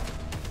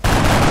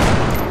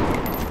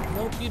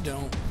 Nope, you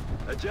don't.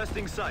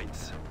 Adjusting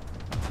sights.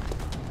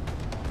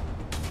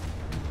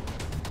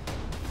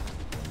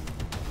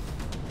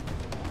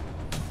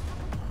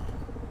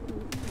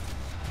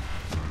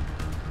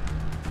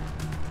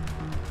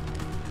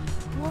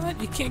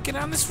 What? You can't get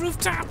on this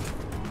rooftop?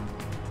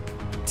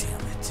 Damn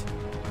it.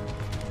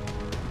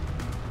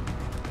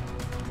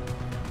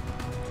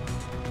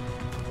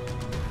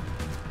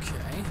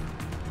 Okay.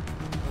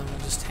 Then we'll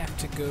just have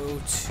to go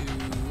to...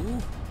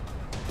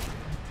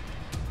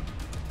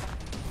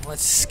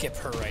 Let's skip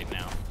her right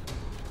now.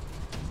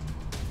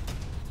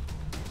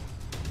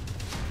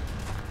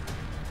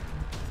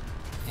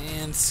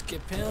 And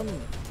skip him.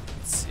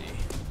 Let's see.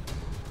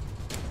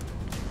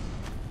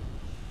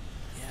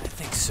 Yeah, I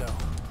think so.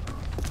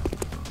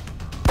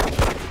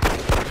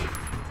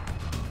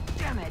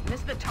 Damn it,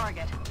 missed the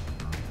target.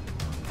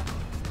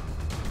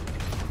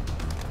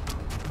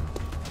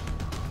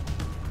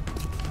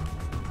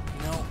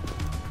 No.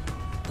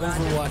 Roger.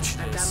 Overwatch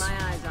I've it got is. my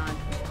eyes on.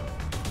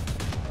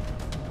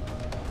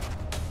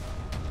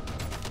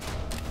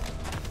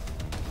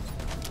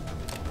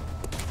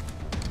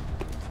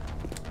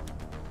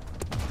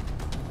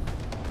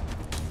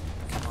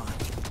 Come on.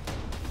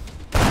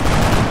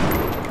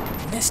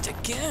 Missed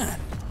again.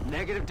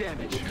 Negative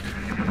damage.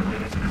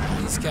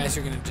 These guys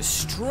are gonna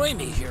destroy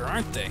me here,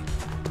 aren't they?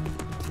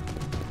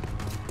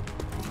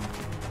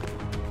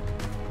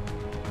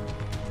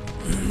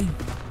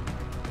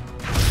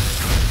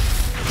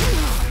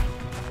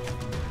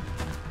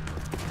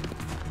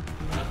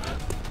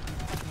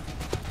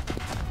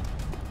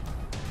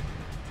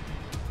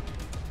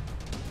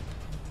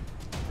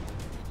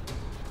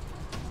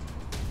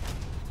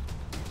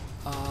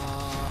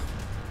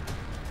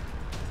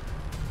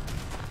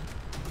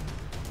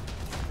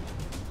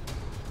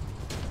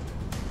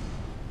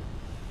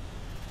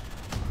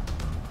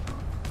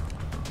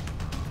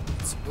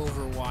 It's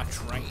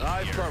Overwatch right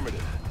here.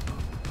 Affirmative.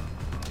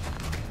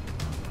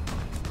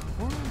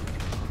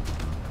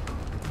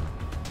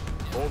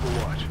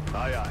 Overwatch.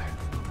 Aye, aye.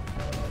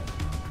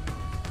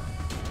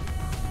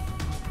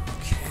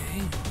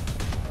 Okay.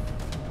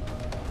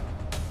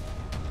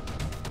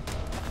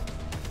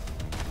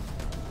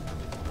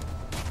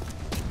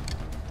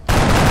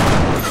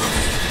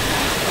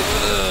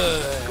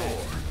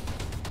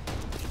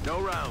 No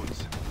rounds.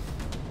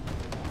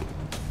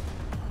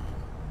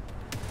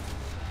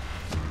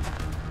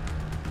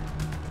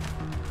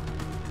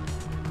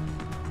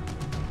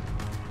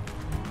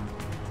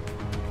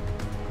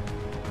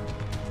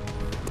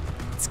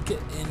 Let's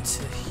get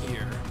into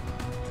here.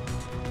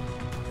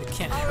 They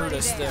can't hurt Already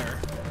us there.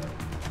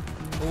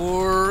 there.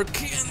 Or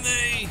can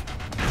they?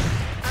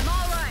 I'm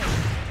all right.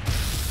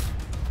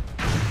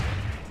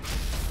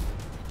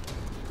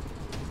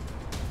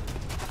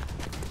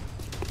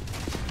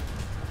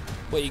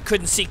 Wait, you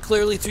couldn't see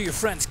clearly through your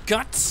friend's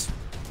guts?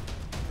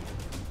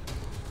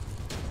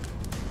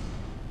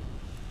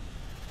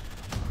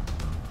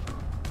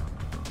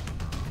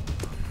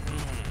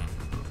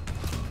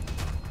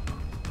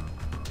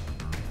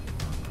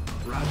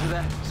 Roger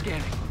that.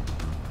 Scanning.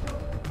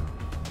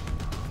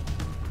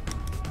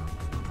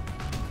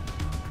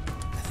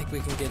 I think we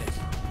can get it.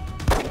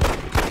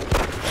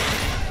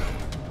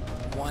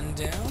 One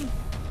down.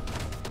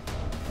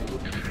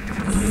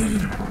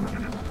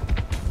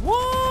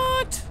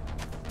 What?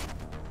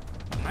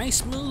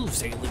 Nice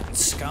moves, alien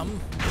scum.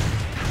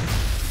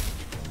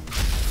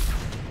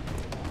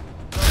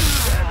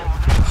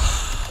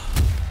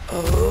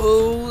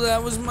 Oh,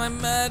 that was my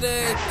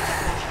medic.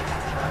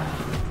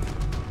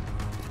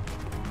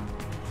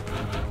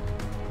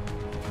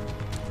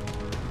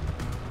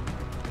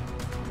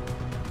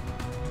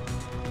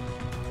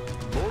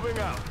 Moving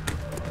out.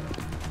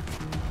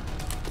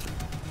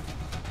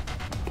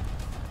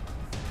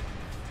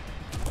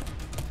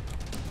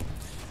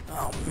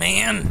 Oh,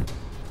 man.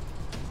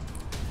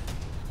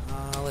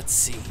 Let's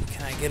see.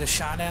 Can I get a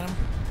shot at him?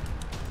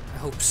 I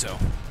hope so.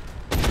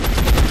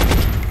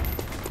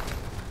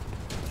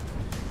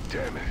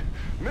 Damn it.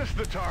 Missed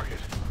the target.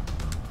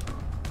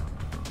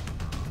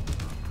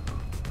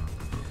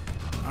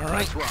 All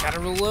right, gotta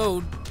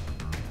reload.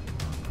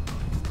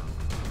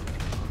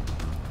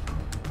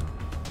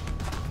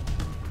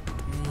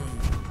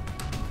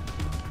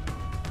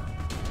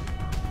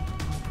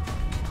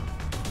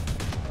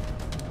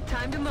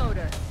 Time to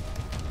motor.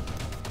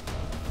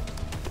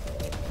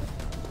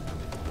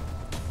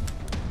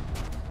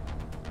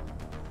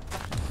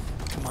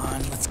 Come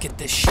on, let's get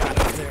this shot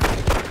up there.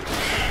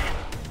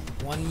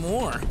 One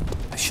more.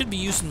 I should be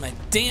using my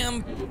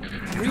damn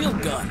real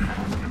gun.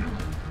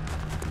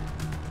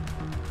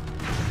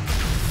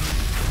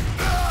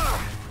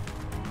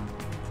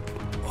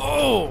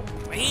 Oh,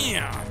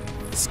 man.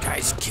 This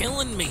guy's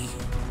killing me.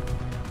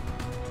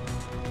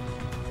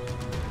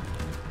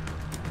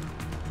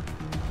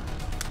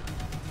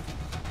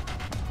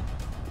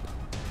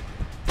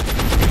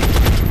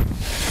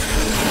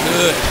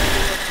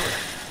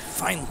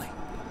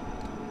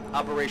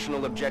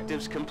 operational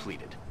objectives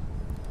completed.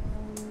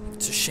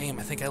 It's a shame.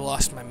 I think I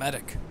lost my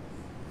medic.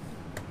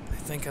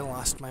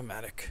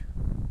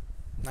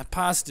 Not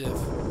positive,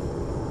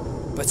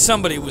 but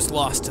somebody was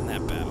lost in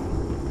that battle.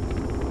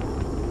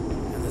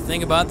 And the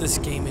thing about this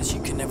game is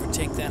you can never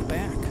take that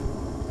back.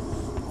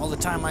 All the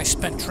time I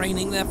spent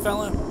training that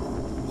fella,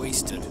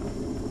 wasted.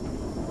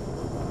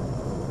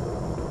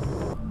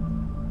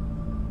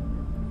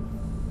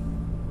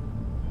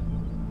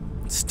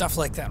 Stuff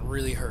like that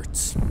really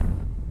hurts.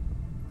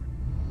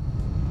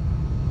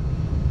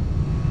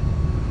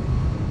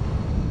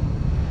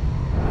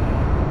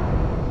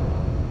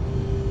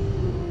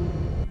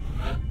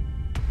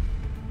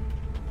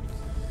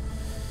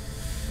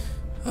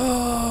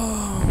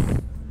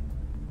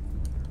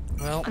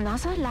 Well,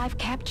 another live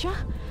capture?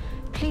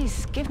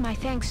 Please give my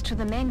thanks to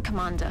the main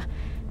commander.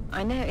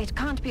 I know it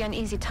can't be an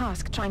easy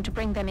task trying to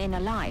bring them in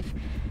alive.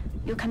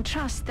 You can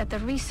trust that the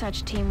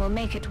research team will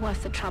make it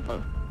worth the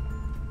trouble.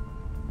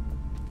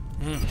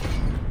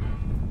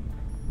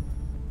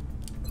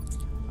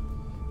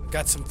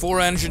 Got some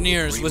 4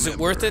 engineers. Was it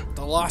worth it?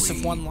 The loss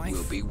of 1 life?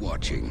 We'll be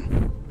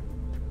watching.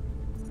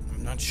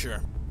 I'm not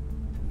sure.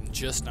 I'm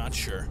just not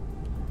sure.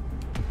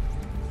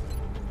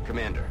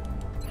 Commander,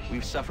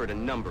 we've suffered a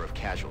number of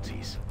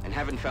casualties and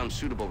haven't found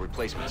suitable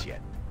replacements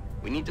yet.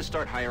 We need to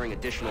start hiring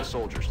additional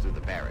soldiers through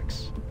the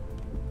barracks.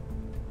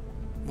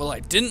 Well, I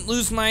didn't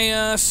lose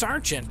my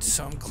sergeant,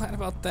 so I'm glad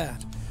about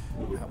that.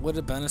 That would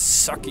have been a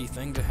sucky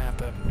thing to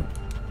happen.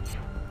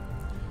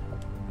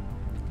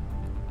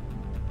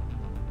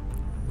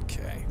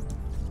 Okay.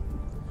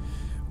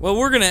 Well,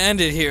 we're going to end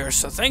it here,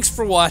 so thanks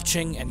for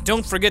watching, and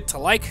don't forget to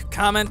like,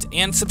 comment,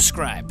 and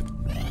subscribe.